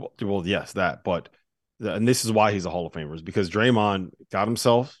 Well, yes, that. But and this is why he's a Hall of Famer, is because Draymond got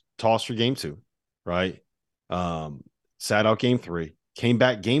himself tossed for game 2, right? Sat out game 3, came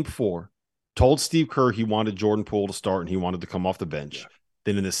back game 4, told Steve Kerr he wanted Jordan Poole to start and he wanted to come off the bench. Yeah.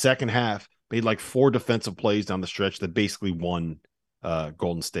 Then in the second half, made like 4 defensive plays down the stretch that basically won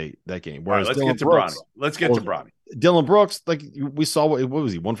Golden State that game. Whereas let's get to Bronny. Dylan Brooks, like we saw, what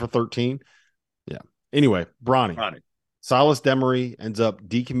was he, 1 for 13? Yeah. Anyway, Bronny. Silas Demery ends up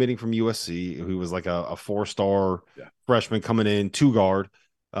decommitting from USC, who was like a 4-star freshman coming in, 2-guard.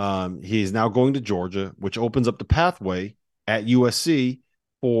 He is now going to Georgia, which opens up the pathway at USC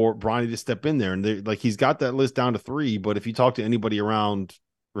for Bronny to step in there. And he's got that list down to 3, but if you talk to anybody around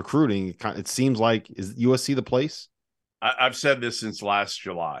recruiting, it seems like, is USC the place? I've said this since last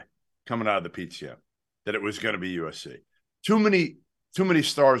July, coming out of the PTM, that it was going to be USC. Too many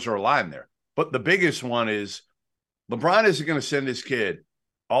stars are aligned there. But the biggest one is LeBron isn't going to send this kid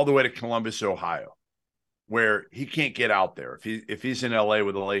all the way to Columbus, Ohio, where he can't get out there. If he's in LA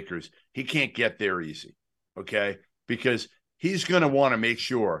with the Lakers, he can't get there easy, okay? Because he's going to want to make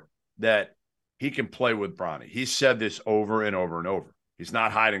sure that he can play with Bronny. He's said this over and over and over. He's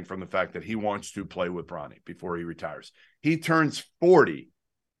not hiding from the fact that he wants to play with Bronny before he retires. He turns 40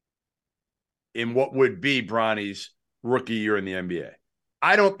 in what would be Bronny's rookie year in the NBA.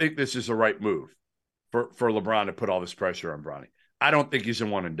 I don't think this is the right move for LeBron to put all this pressure on Bronny. I don't think he's a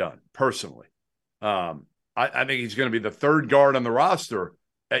one and done, personally. I think he's going to be the 3rd guard on the roster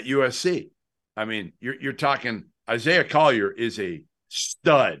at USC. I mean, you're talking Isaiah Collier is a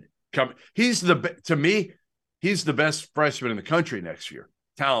stud. To me, he's the best freshman in the country next year,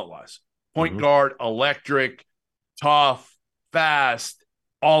 talent-wise. Point guard, electric, tough, fast,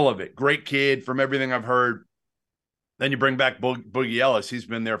 all of it. Great kid from everything I've heard. Then you bring back Boogie Ellis. He's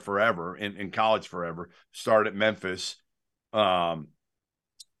been there forever, in college forever. Started at Memphis.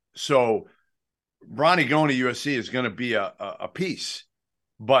 So Bronny going to USC is going to be a piece.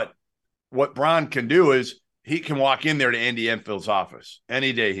 But what Bron can do is he can walk in there to Andy Enfield's office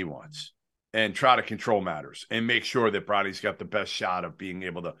any day he wants and try to control matters and make sure that Bronny's got the best shot of being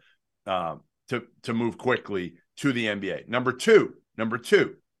able to move quickly to the NBA. Number two,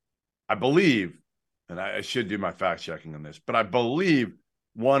 I believe, and I should do my fact checking on this, but I believe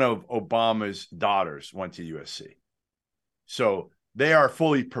one of Obama's daughters went to USC. So they are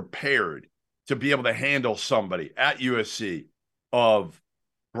fully prepared to be able to handle somebody at USC of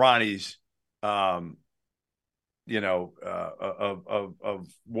Bronny's, of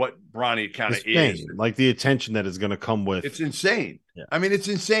what Bronny kind of is. Like the attention that is going to come with. It's insane. Yeah. I mean, it's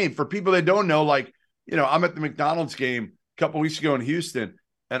insane for people that don't know. Like, I'm at the McDonald's game a couple weeks ago in Houston,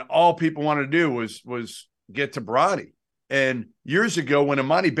 and all people wanted to do was get to Bronny. And years ago, when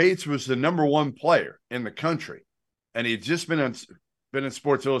Imani Bates was the number one player in the country, and he had just been in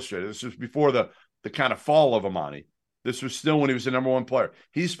Sports Illustrated. This was before the kind of fall of Imani. This was still when he was the number one player.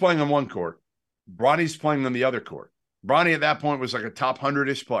 He's playing on one court. Bronny's playing on the other court. Bronny at that point was like a top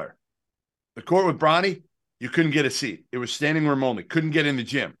 100-ish player. The court with Bronny, you couldn't get a seat. It was standing room only. Couldn't get in the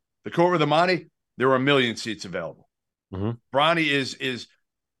gym. The court with Imani, there were 1 million seats available. Mm-hmm. Bronny is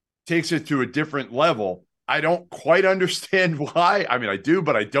takes it to a different level. I don't quite understand why. I mean, I do,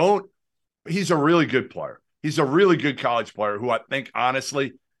 but I don't. He's a really good player. He's a really good college player who I think,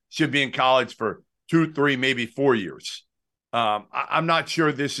 honestly, should be in college for 2, 3, maybe 4 years. I'm not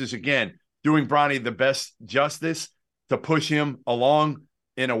sure this is, again, doing Bronny the best justice to push him along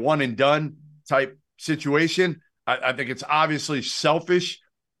in a one-and-done type situation. I think it's obviously selfish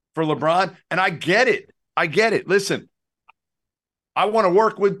for LeBron, and I get it. Listen, I want to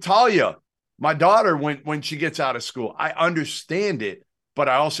work with Talia, my daughter, when she gets out of school. I understand it, but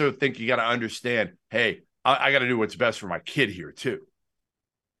I also think you got to understand, hey, I got to do what's best for my kid here too.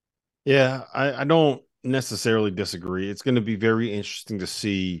 Yeah, I don't necessarily disagree. It's going to be very interesting to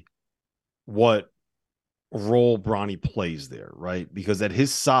see what role Bronny plays there, right? Because at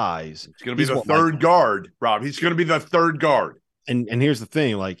his size, it's going to be the third guard, Rob. He's going to be the third guard. And here's the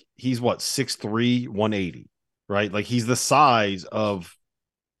thing, like, he's 6'3", 180, right? Like, he's the size of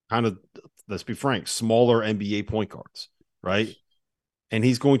kind of, let's be frank, smaller NBA point guards, right? And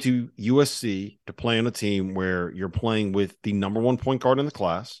he's going to USC to play on a team where you're playing with the number one point guard in the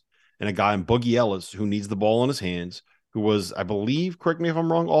class and a guy in Boogie Ellis who needs the ball in his hands, who was, I believe, correct me if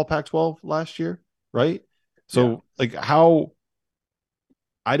I'm wrong, all Pac-12 last year, right? So, like, how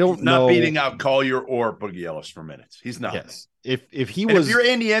 – I don't know. Not beating out Collier or Boogie Ellis for minutes. He's not. Yes. If he and was – if you're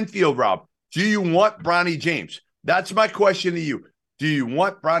Andy Enfield, Rob, do you want Bronny James? That's my question to you. Do you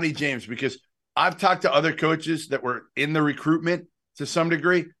want Bronny James? Because I've talked to other coaches that were in the recruitment to some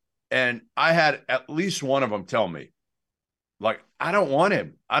degree, and I had at least one of them tell me, like, I don't want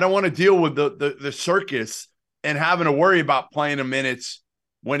him. I don't want to deal with the circus and having to worry about playing him minutes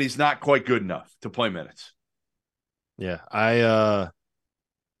when he's not quite good enough to play minutes. Yeah, I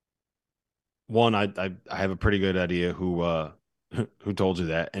have a pretty good idea who told you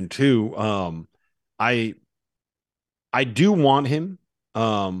that, and two, I do want him,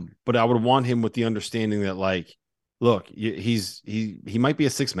 but I would want him with the understanding that, like, look, he might be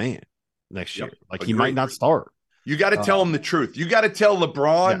a sixth man next year. Like, he might not start. You got to tell him the truth. You got to tell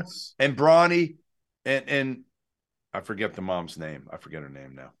LeBron and Bronny and I forget the mom's name. I forget her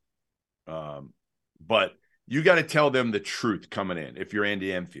name now. But you got to tell them the truth coming in. If you're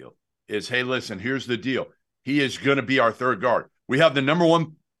Andy Enfield, is, hey, listen, here's the deal. He is going to be our third guard. We have the number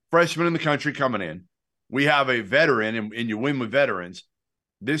one freshman in the country coming in. We have a veteran, and you win with veterans.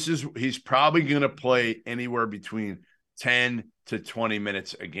 He's probably going to play anywhere between 10 to 20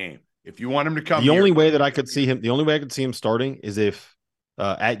 minutes a game. If you want him to come, the only way I could see him starting is if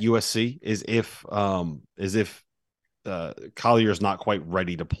at USC is if Collier's not quite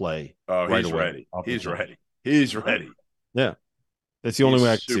ready to play. Oh, right he's away. ready. He's ready. Yeah, that's the only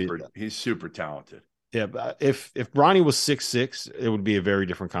way I could see it. He's super talented. Yeah, but if Bronny was 6'6", it would be a very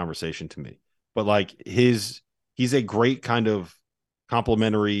different conversation to me. But, like, he's a great kind of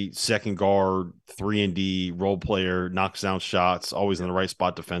complimentary second guard, 3-and-D role player, knocks down shots, always in the right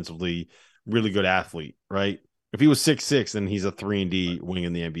spot defensively, really good athlete, right? If he was 6'6", then he's a 3-and-D wing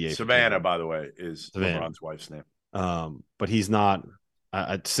in the NBA. Savannah, by the way, is LeBron's wife's name. But he's not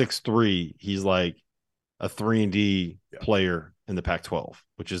at 6'3", he's like a 3-and-D player in the Pac-12,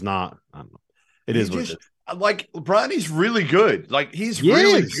 which is not, I don't know. It is what it is. Like, Bronny's really good. Like, he's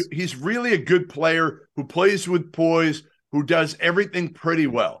really a good player who plays with poise, who does everything pretty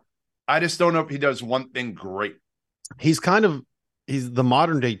well. I just don't know if he does one thing great. He's the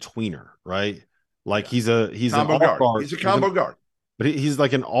modern day tweener, right? Like, he's an combo guard. He's a combo guard. But he's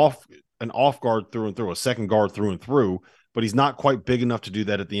like an off guard through and through, a second guard through and through, but he's not quite big enough to do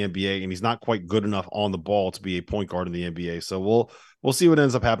that at the NBA, and he's not quite good enough on the ball to be a point guard in the NBA. So we'll see what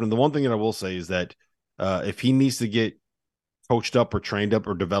ends up happening. The one thing that I will say is that if he needs to get coached up or trained up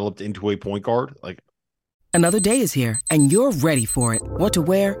or developed into a point guard, like. Another day is here, and you're ready for it. What to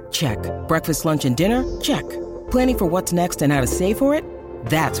wear? Check. Breakfast, lunch, and dinner? Check. Planning for what's next and how to save for it?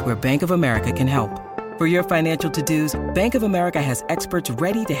 That's where Bank of America can help. For your financial to-dos, Bank of America has experts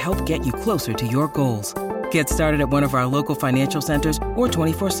ready to help get you closer to your goals. Get started at one of our local financial centers or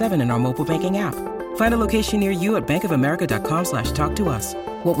 24/7 in our mobile banking app. Find a location near you at bankofamerica.com/talktous.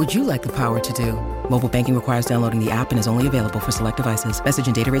 What would you like the power to do? Mobile banking requires downloading the app and is only available for select devices. Message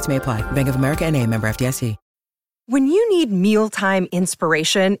and data rates may apply. Bank of America N.A., member FDIC. When you need mealtime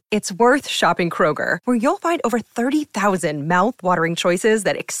inspiration, it's worth shopping Kroger, where you'll find over 30,000 mouth-watering choices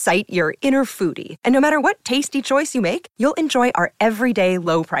that excite your inner foodie. And no matter what tasty choice you make, you'll enjoy our everyday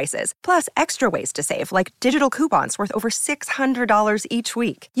low prices, plus extra ways to save, like digital coupons worth over $600 each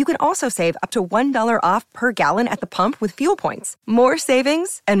week. You can also save up to $1 off per gallon at the pump with fuel points. More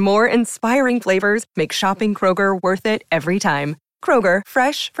savings and more inspiring flavors make shopping Kroger worth it every time. Kroger,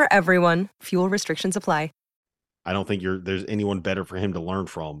 fresh for everyone. Fuel restrictions apply. I don't think there's anyone better for him to learn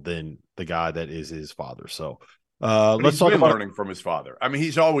from than the guy that is his father. So let's talk about learning from his father. I mean,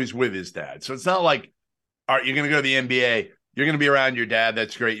 he's always with his dad. So it's not like, all right, you're going to go to the NBA. You're going to be around your dad.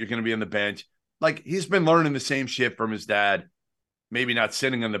 That's great. You're going to be on the bench. Like, he's been learning the same shit from his dad, maybe not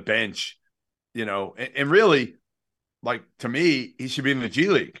sitting on the bench, and really, like, to me, he should be in the G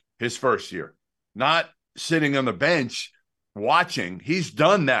League his first year, not sitting on the bench watching. He's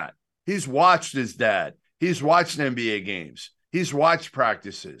done that. He's watched his dad. He's watched NBA games. He's watched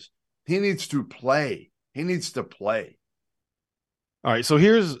practices. He needs to play. He needs to play. All right. So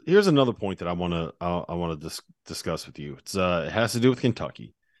here's another point that I want to discuss with you. It has to do with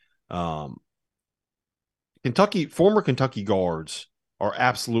Kentucky. Former Kentucky guards are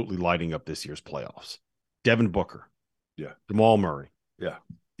absolutely lighting up this year's playoffs. Devin Booker. Yeah. Jamal Murray. Yeah.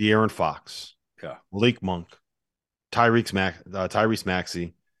 De'Aaron Fox. Yeah. Malik Monk. Tyrese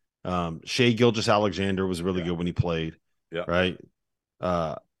Maxey. Shai Gilgeous-Alexander was really good when he played. Yeah. Right.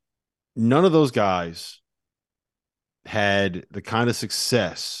 None of those guys had the kind of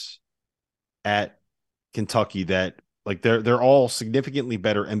success at Kentucky that, like, they're all significantly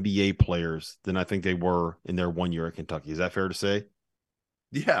better NBA players than I think they were in their 1 year at Kentucky. Is that fair to say?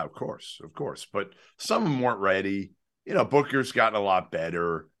 Yeah, of course. But some of them weren't ready. Booker's gotten a lot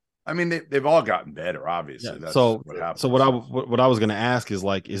better. I mean, they've all gotten better, obviously. Yeah. That's what happens. So what I was going to ask is,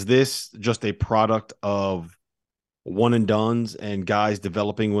 like, is this just a product of one and dones and guys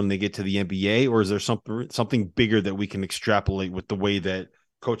developing when they get to the NBA, or is there something bigger that we can extrapolate with the way that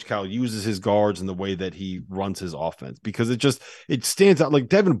Coach Cal uses his guards and the way that he runs his offense? Because it stands out. Like,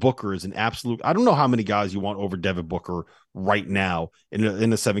 Devin Booker is an absolute. I don't know how many guys you want over Devin Booker right now in a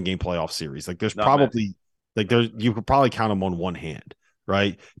 7-game playoff series. Like, there's probably you could probably count them on one hand.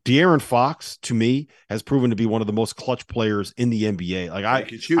 Right. De'Aaron Fox, to me, has proven to be one of the most clutch players in the NBA. Like, I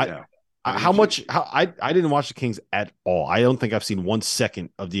can shoot now. I didn't watch the Kings at all. I don't think I've seen 1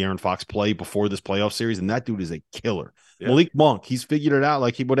 second of De'Aaron Fox play before this playoff series, and that dude is a killer. Yeah. Malik Monk, he's figured it out.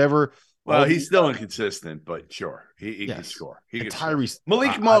 Like, whatever. Well, he's still inconsistent, but sure, he can score. He can Tyrese score.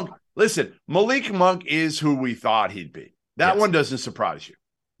 Malik Monk. Listen, Malik Monk is who we thought he'd be. That one doesn't surprise you.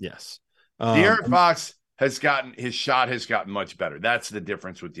 Yes. De'Aaron Fox his shot has gotten much better. That's the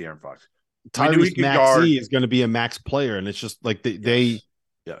difference with De'Aaron Fox. Tyrese Maxey is going to be a max player, and it's just like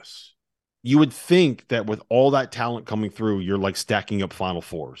yes. You would think that with all that talent coming through, you're like stacking up Final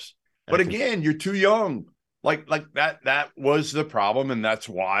Fours. But again, you're too young. Like that was the problem, and that's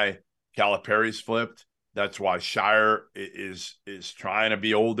why Calipari's flipped. That's why Shire is trying to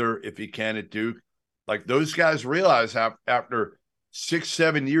be older if he can at Duke. Like, those guys realize after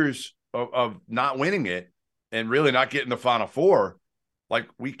 6-7 years of not winning it and really not getting the Final Four, like,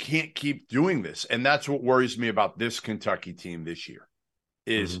 we can't keep doing this. And that's what worries me about this Kentucky team this year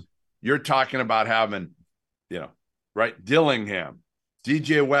is you're talking about having, right, Dillingham,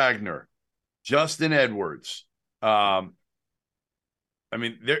 DJ Wagner, Justin Edwards. I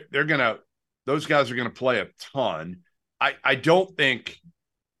mean, those guys are going to play a ton. I don't think,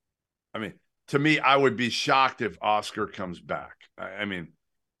 to me, I would be shocked if Oscar comes back. I mean,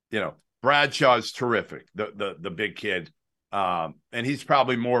 Bradshaw's terrific, the big kid. And he's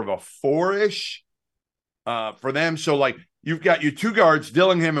probably more of a 4-ish for them. So, like, you've got your two guards,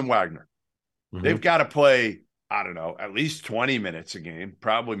 Dillingham and Wagner. They've got to play, I don't know, at least 20 minutes a game,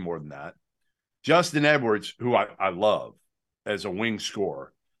 probably more than that. Justin Edwards, who I love as a wing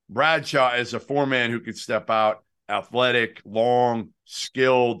scorer. Bradshaw as a 4-man who could step out, athletic, long,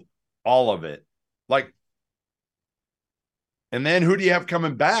 skilled, all of it. Like, and then who do you have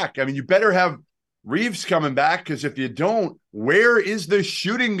coming back? I mean, you better have Reeves coming back, because if you don't, where is the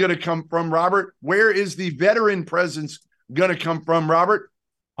shooting going to come from, Robert? Where is the veteran presence going to come from, Robert?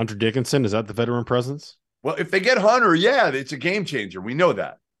 Hunter Dickinson, is that the veteran presence? Well, if they get Hunter, yeah, it's a game changer. We know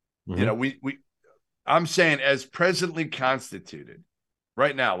that. I'm saying, as presently constituted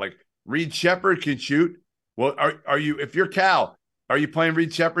right now, like, Reed Shepherd can shoot. Well, are you, if you're Cal, are you playing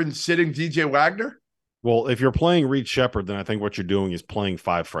Reed Shepherd and sitting DJ Wagner? Well, if you're playing Reed Shepherd, then I think what you're doing is playing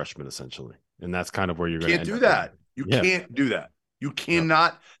 5 freshmen, essentially. And that's kind of where you're going to do that. You can't do that. You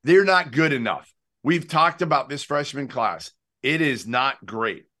cannot. They're not good enough. we've talked about this freshman class. It is not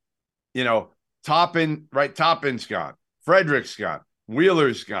great. You know, Toppin's gone. Frederick's gone.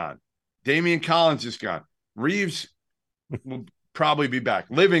 Wheeler's gone. Damian Collins is gone. Reeves will probably be back.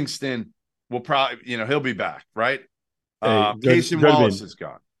 Livingston will probably, he'll be back, right? Casey Wallace is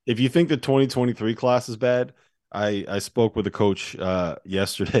gone. If you think the 2023 class is bad, I spoke with a coach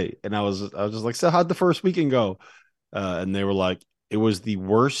yesterday, and I was just like, so how'd the first weekend go? And they were like, it was the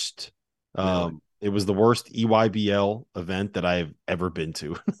worst. Really? It was the worst EYBL event that I've ever been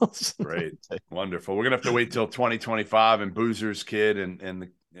to. Great. Wonderful. We're going to have to wait till 2025 and Boozer's kid and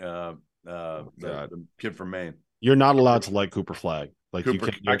the kid from Maine. You're not allowed to like Cooper Flag. Like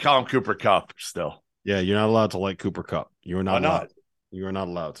I call him Cooper Cup still. Yeah, you're not allowed to like Cooper Cup. You're not allowed. You are not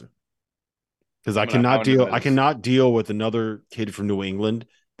allowed to. Because I cannot deal with another kid from New England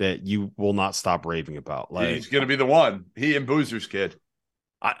that you will not stop raving about. Like, he's going to be the one. He and Boozer's kid.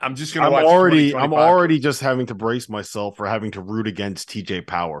 I'm just going to watch. I'm already just having to brace myself for having to root against TJ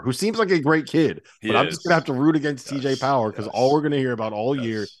Power, who seems like a great kid, but I'm just going to have to root against TJ Power because all we're going to hear about all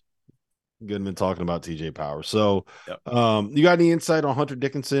year. Goodman talking about TJ Power. So, you got any insight on Hunter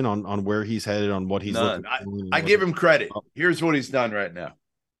Dickinson on where he's headed, on what he's looking for? I give him credit. Here's what he's done right now.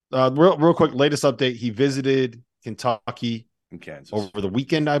 Real quick, latest update. He visited Kentucky and Kansas over the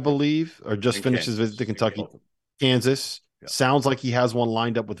weekend, I believe, or just finished his visit to Kentucky, Kansas. Yeah. Sounds like he has one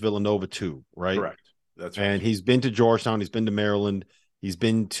lined up with Villanova too, right? Correct. That's right. And he's been to Georgetown. He's been to Maryland. He's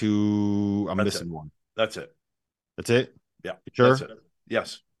been to. I'm missing one. That's it. That's it. Yeah. You sure? That's it.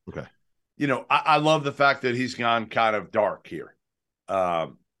 Yes. Okay. I love the fact that he's gone kind of dark here. If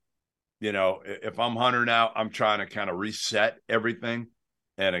I'm Hunter now, I'm trying to kind of reset everything.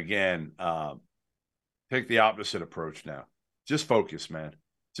 And again, take the opposite approach now. Just focus, man.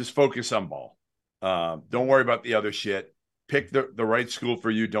 Just focus on ball. Don't worry about the other shit. Pick the right school for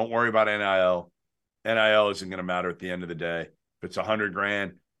you. Don't worry about NIL. NIL isn't going to matter at the end of the day. If it's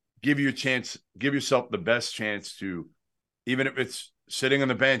 $100,000, give you a chance. Give yourself the best chance to, even if it's sitting on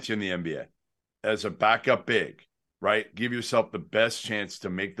the bench in the NBA as a backup big, right? Give yourself the best chance to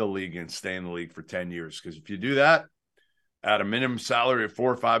make the league and stay in the league for 10 years. Because if you do that at a minimum salary of $4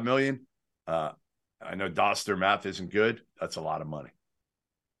 or $5 million, I know Doster math isn't good. That's a lot of money.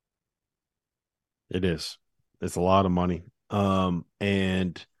 It is. It's a lot of money.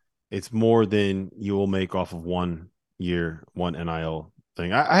 And it's more than you will make off of 1 year, one NIL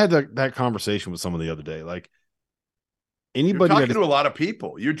thing. I had that conversation with someone the other day. Like, anybody You're talking to a lot of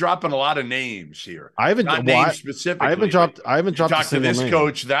people. You're dropping a lot of names here. I haven't names specifically. I haven't dropped talked to this name.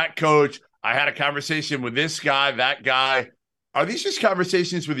 Coach, that coach. I had a conversation with this guy, that guy. Are these just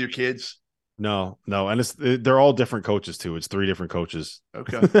conversations with your kids? No, and they're all different coaches too. It's 3 different coaches.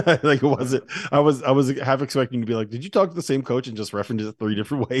 Okay, like it wasn't. I was half expecting to be like, did you talk to the same coach and just reference it 3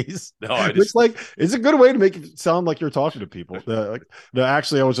 different ways? No, it's like it's a good way to make it sound like you're talking to people. No,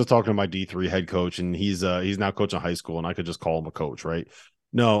 actually, I was just talking to my D3 head coach, and he's now coaching high school, and I could just call him a coach, right?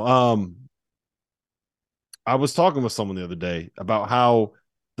 No, I was talking with someone the other day about how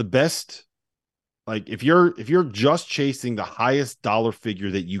the best, like if you're just chasing the highest dollar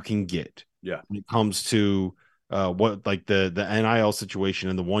figure that you can get. Yeah, when it comes to what like the NIL situation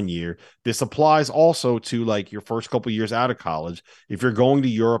in the 1 year, this applies also to like your first couple of years out of college. If you're going to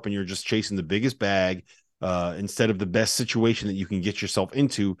Europe and you're just chasing the biggest bag instead of the best situation that you can get yourself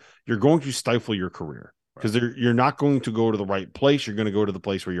into, you're going to stifle your career because you're not going to go to the right place. You're going to go to the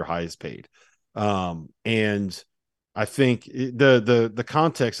place where you're highest paid. And I think the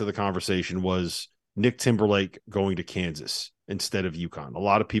context of the conversation was Nick Timberlake going to Kansas instead of UConn. A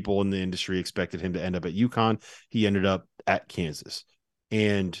lot of people in the industry expected him to end up at UConn. He ended up at Kansas.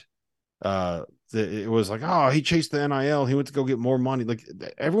 And it was like, oh, he chased the NIL. He went to go get more money. Like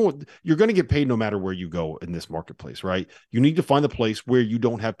everyone, you're going to get paid no matter where you go in this marketplace, right? You need to find the place where you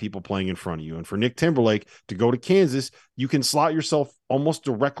don't have people playing in front of you. And for Nick Timberlake to go to Kansas, you can slot yourself almost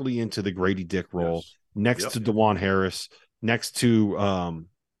directly into the Grady Dick role next to DeJuan Harris, next to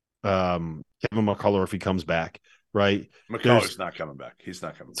Kevin McCullough if he comes back. Right, McCullough's not coming back. He's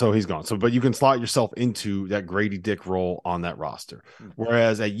not coming back. So he's gone. So, but you can slot yourself into that Grady Dick role on that roster.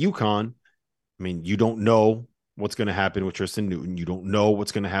 Whereas at UConn, I mean, you don't know what's going to happen with Tristan Newton. You don't know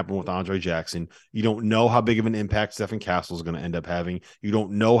what's going to happen with Andre Jackson. You don't know how big of an impact Stephen Castle is going to end up having. You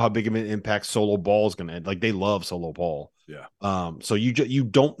don't know how big of an impact Solo Ball is going to end. Like they love Solo Ball. Yeah. So you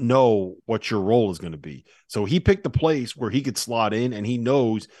don't know what your role is going to be. So he picked the place where he could slot in, and he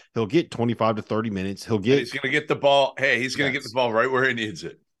knows he'll get 25 to 30 minutes. He's going to get the ball. Hey, he's going to get the ball right where he needs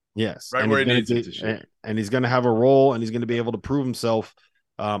it. Yes. Right where he needs it. And he's going to have a role, and he's going to be able to prove himself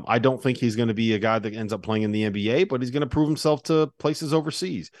I don't think he's going to be a guy that ends up playing in the NBA, but he's going to prove himself to places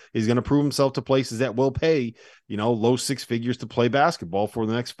overseas. He's going to prove himself to places that will pay, low six figures to play basketball for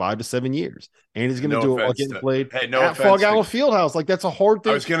the next 5 to 7 years. And he's going to do it while getting played at Fog Allen Fieldhouse. Like, that's a hard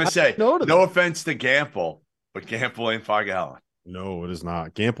thing. I was going to say, no offense to Gamble, but Gamble ain't Fog Allen. No, it is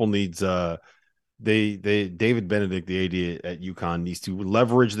not. Gamble needs David Benedict, the AD at UConn, needs to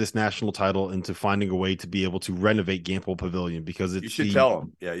leverage this national title into finding a way to be able to renovate Gamble Pavilion, because you should tell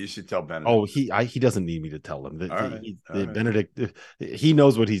him. Yeah, you should tell Benedict. Oh, he doesn't need me to tell him that. Benedict, he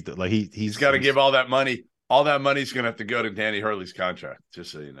knows what he's like. He's got to give all that money. All that money's going to have to go to Danny Hurley's contract.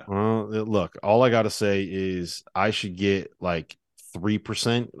 Just so you know. Look, all I got to say is I should get like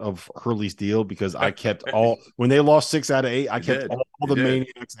 3% of Hurley's deal, because I kept when they lost 6 out of 8, I kept all the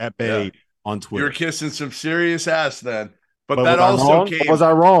maniacs at bay. Yeah. On Twitter. You're kissing some serious ass then. But that also came. Was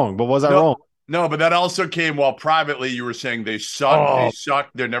I wrong? No, but that also came while privately you were saying they suck. Oh. They suck.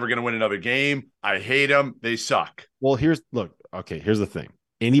 They're never going to win another game. I hate them. They suck. Well, here's the thing.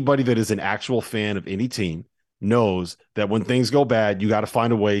 Anybody that is an actual fan of any team knows that when things go bad, you got to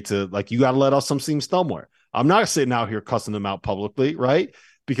find a way to, you got to let off some steam somewhere. I'm not sitting out here cussing them out publicly, right?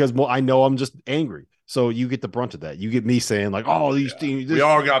 Because I know I'm just angry. So you get the brunt of that. You get me saying these teams. We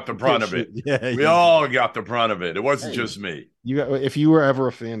all got the brunt of it. Yeah, we all got the brunt of it. It wasn't just me. If you were ever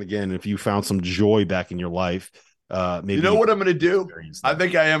a fan again, if you found some joy back in your life, maybe you know what I'm going to do. I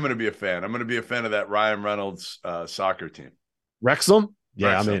think I am going to be a fan. I'm going to be a fan of that Ryan Reynolds soccer team. Wrexham?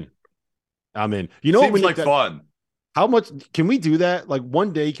 Yeah, Wrexham. I'm in. You know, seems like fun. How much can we do that? Like,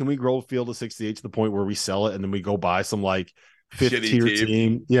 one day, can we grow Field of 68 to the point where we sell it and then we go buy some fifth tier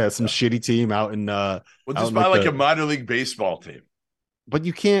team. Yeah, some shitty team out in we'll just buy a minor league baseball team. But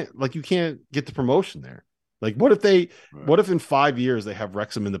you can't get the promotion there. What if in 5 years they have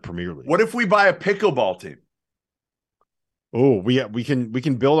Wrexham in the Premier League? What if we buy a pickleball team? Oh, we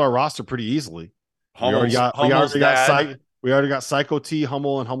can build our roster pretty easily. We already got Psycho T,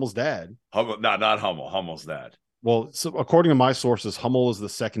 Hummel, and Hummel's dad. Not Hummel, Hummel's dad. Well, so according to my sources, Hummel is the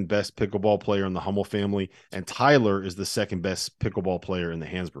second best pickleball player in the Hummel family, and Tyler is the second best pickleball player in the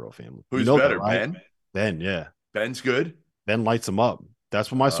Hansborough family. Who's better, that, right? Ben? Ben, yeah. Ben's good? Ben lights him up.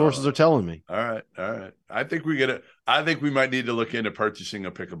 That's what my sources are telling me. All right. I think we might need to look into purchasing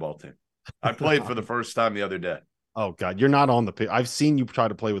a pickleball team. I played for the first time the other day. Oh, God. You're not on the I've seen you try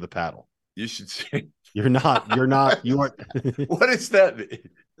to play with a paddle. You should see. You're not. You are. What is that?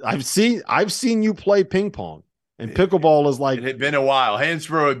 I've seen you play ping pong. And pickleball is it had been a while.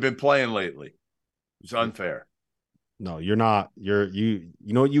 Hansborough had been playing lately. It's unfair. No, you're not. You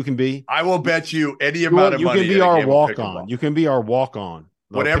know what you can be? I will bet you any amount of money. You can be our walk-on. You can be our walk-on.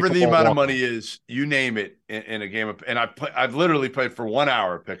 Whatever the amount of money is, you name it in a game of, and I've literally played for 1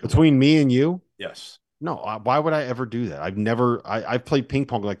 hour of pickleball. Between me and you? Yes. No, why would I ever do that? I've played ping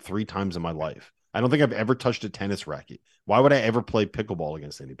pong 3 times in my life. I don't think I've ever touched a tennis racket. Why would I ever play pickleball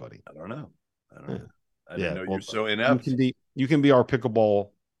against anybody? I don't know. Yeah. I didn't know you're so inept. You can be our pickleball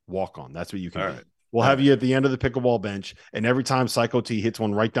walk-on. That's what you can be. Right. We'll have you at the end of the pickleball bench, and every time Psycho T hits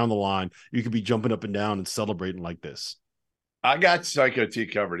one right down the line, you could be jumping up and down and celebrating like this. I got Psycho T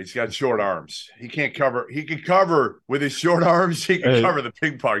covered. He's got short arms. He can't cover. He can cover with his short arms. He can cover the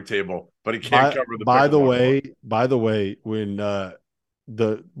ping pong table, but he can't cover the. By the way, when one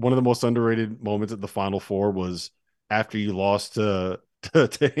of the most underrated moments at the Final Four was after you lost to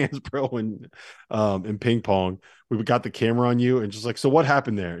Hansborough in ping pong, we got the camera on you and just so what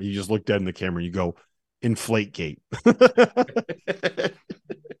happened there? You just look dead in the camera and you go, inflate gate.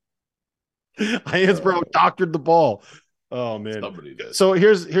 Hansborough doctored the ball. Oh man. So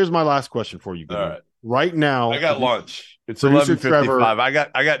here's my last question for you. All right. Right now, I got lunch. It's 11:55.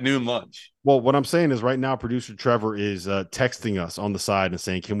 I got noon lunch. Well, what I'm saying is right now, producer Trevor is texting us on the side and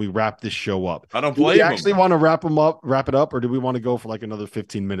saying, "Can we wrap this show up?" I don't blame him. Do we actually want to wrap it up, or do we want to go for another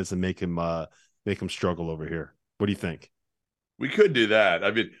 15 minutes and make him struggle over here? What do you think? We could do that. I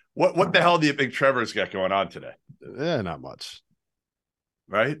mean, what the hell do you think Trevor's got going on today? Not much.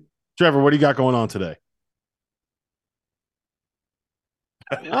 Right? Trevor, what do you got going on today?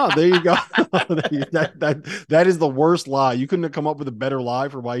 Oh, there you go. That is the worst lie. You couldn't have come up with a better lie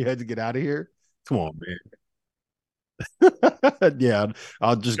for why you had to get out of here. Come on, man. Yeah,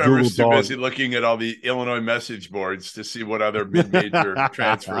 I'll just Trevor's too busy looking at all the Illinois message boards to see what other mid-major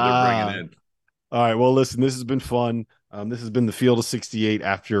transfer they're bringing in. All right. Well, listen, this has been fun. This has been the Field of 68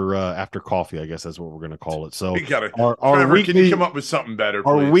 after coffee. I guess that's what we're going to call it. So, Trevor, can you come up with something better, please?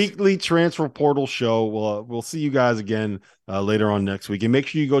 Our weekly transfer portal show. We'll see you guys again later on next week, and make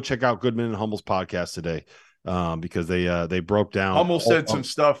sure you go check out Goodman and Hummel's podcast today, because they broke down. Hummel said some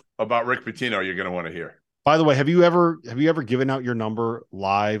stuff about Rick Pitino you're going to want to hear. By the way, have you ever given out your number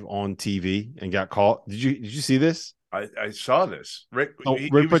live on TV and got caught? Did you see this? I saw this. Rick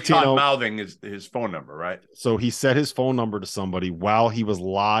Rick was caught Pitino mouthing his phone number, right? So he set his phone number to somebody while he was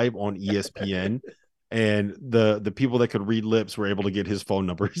live on ESPN, and the people that could read lips were able to get his phone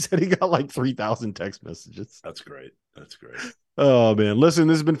number. He said he got like 3,000 text messages. That's great. That's great. Oh man, listen,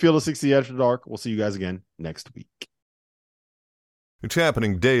 this has been Field of 60 After Dark. We'll see you guys again next week. It's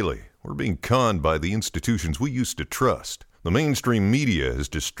happening daily. We're being conned by the institutions we used to trust. The mainstream media is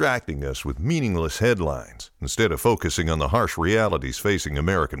distracting us with meaningless headlines instead of focusing on the harsh realities facing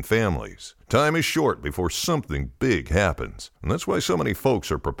American families. Time is short before something big happens, and that's why so many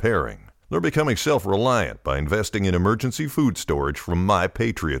folks are preparing. They're becoming self-reliant by investing in emergency food storage from My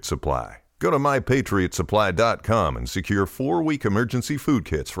Patriot Supply. Go to MyPatriotSupply.com and secure 4-week emergency food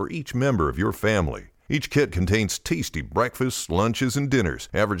kits for each member of your family. Each kit contains tasty breakfasts, lunches, and dinners,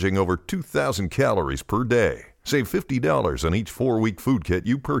 averaging over 2,000 calories per day. Save $50 on each 4-week food kit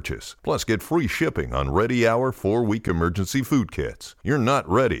you purchase, plus get free shipping on Ready Hour 4-week emergency food kits. You're not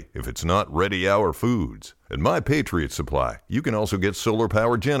ready if it's not Ready Hour foods. At My Patriot Supply, you can also get solar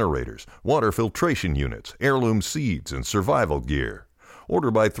power generators, water filtration units, heirloom seeds, and survival gear.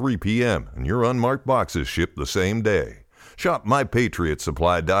 Order by 3 p.m. and your unmarked boxes ship the same day. Shop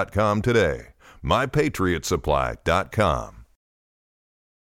MyPatriotSupply.com today. MyPatriotSupply.com.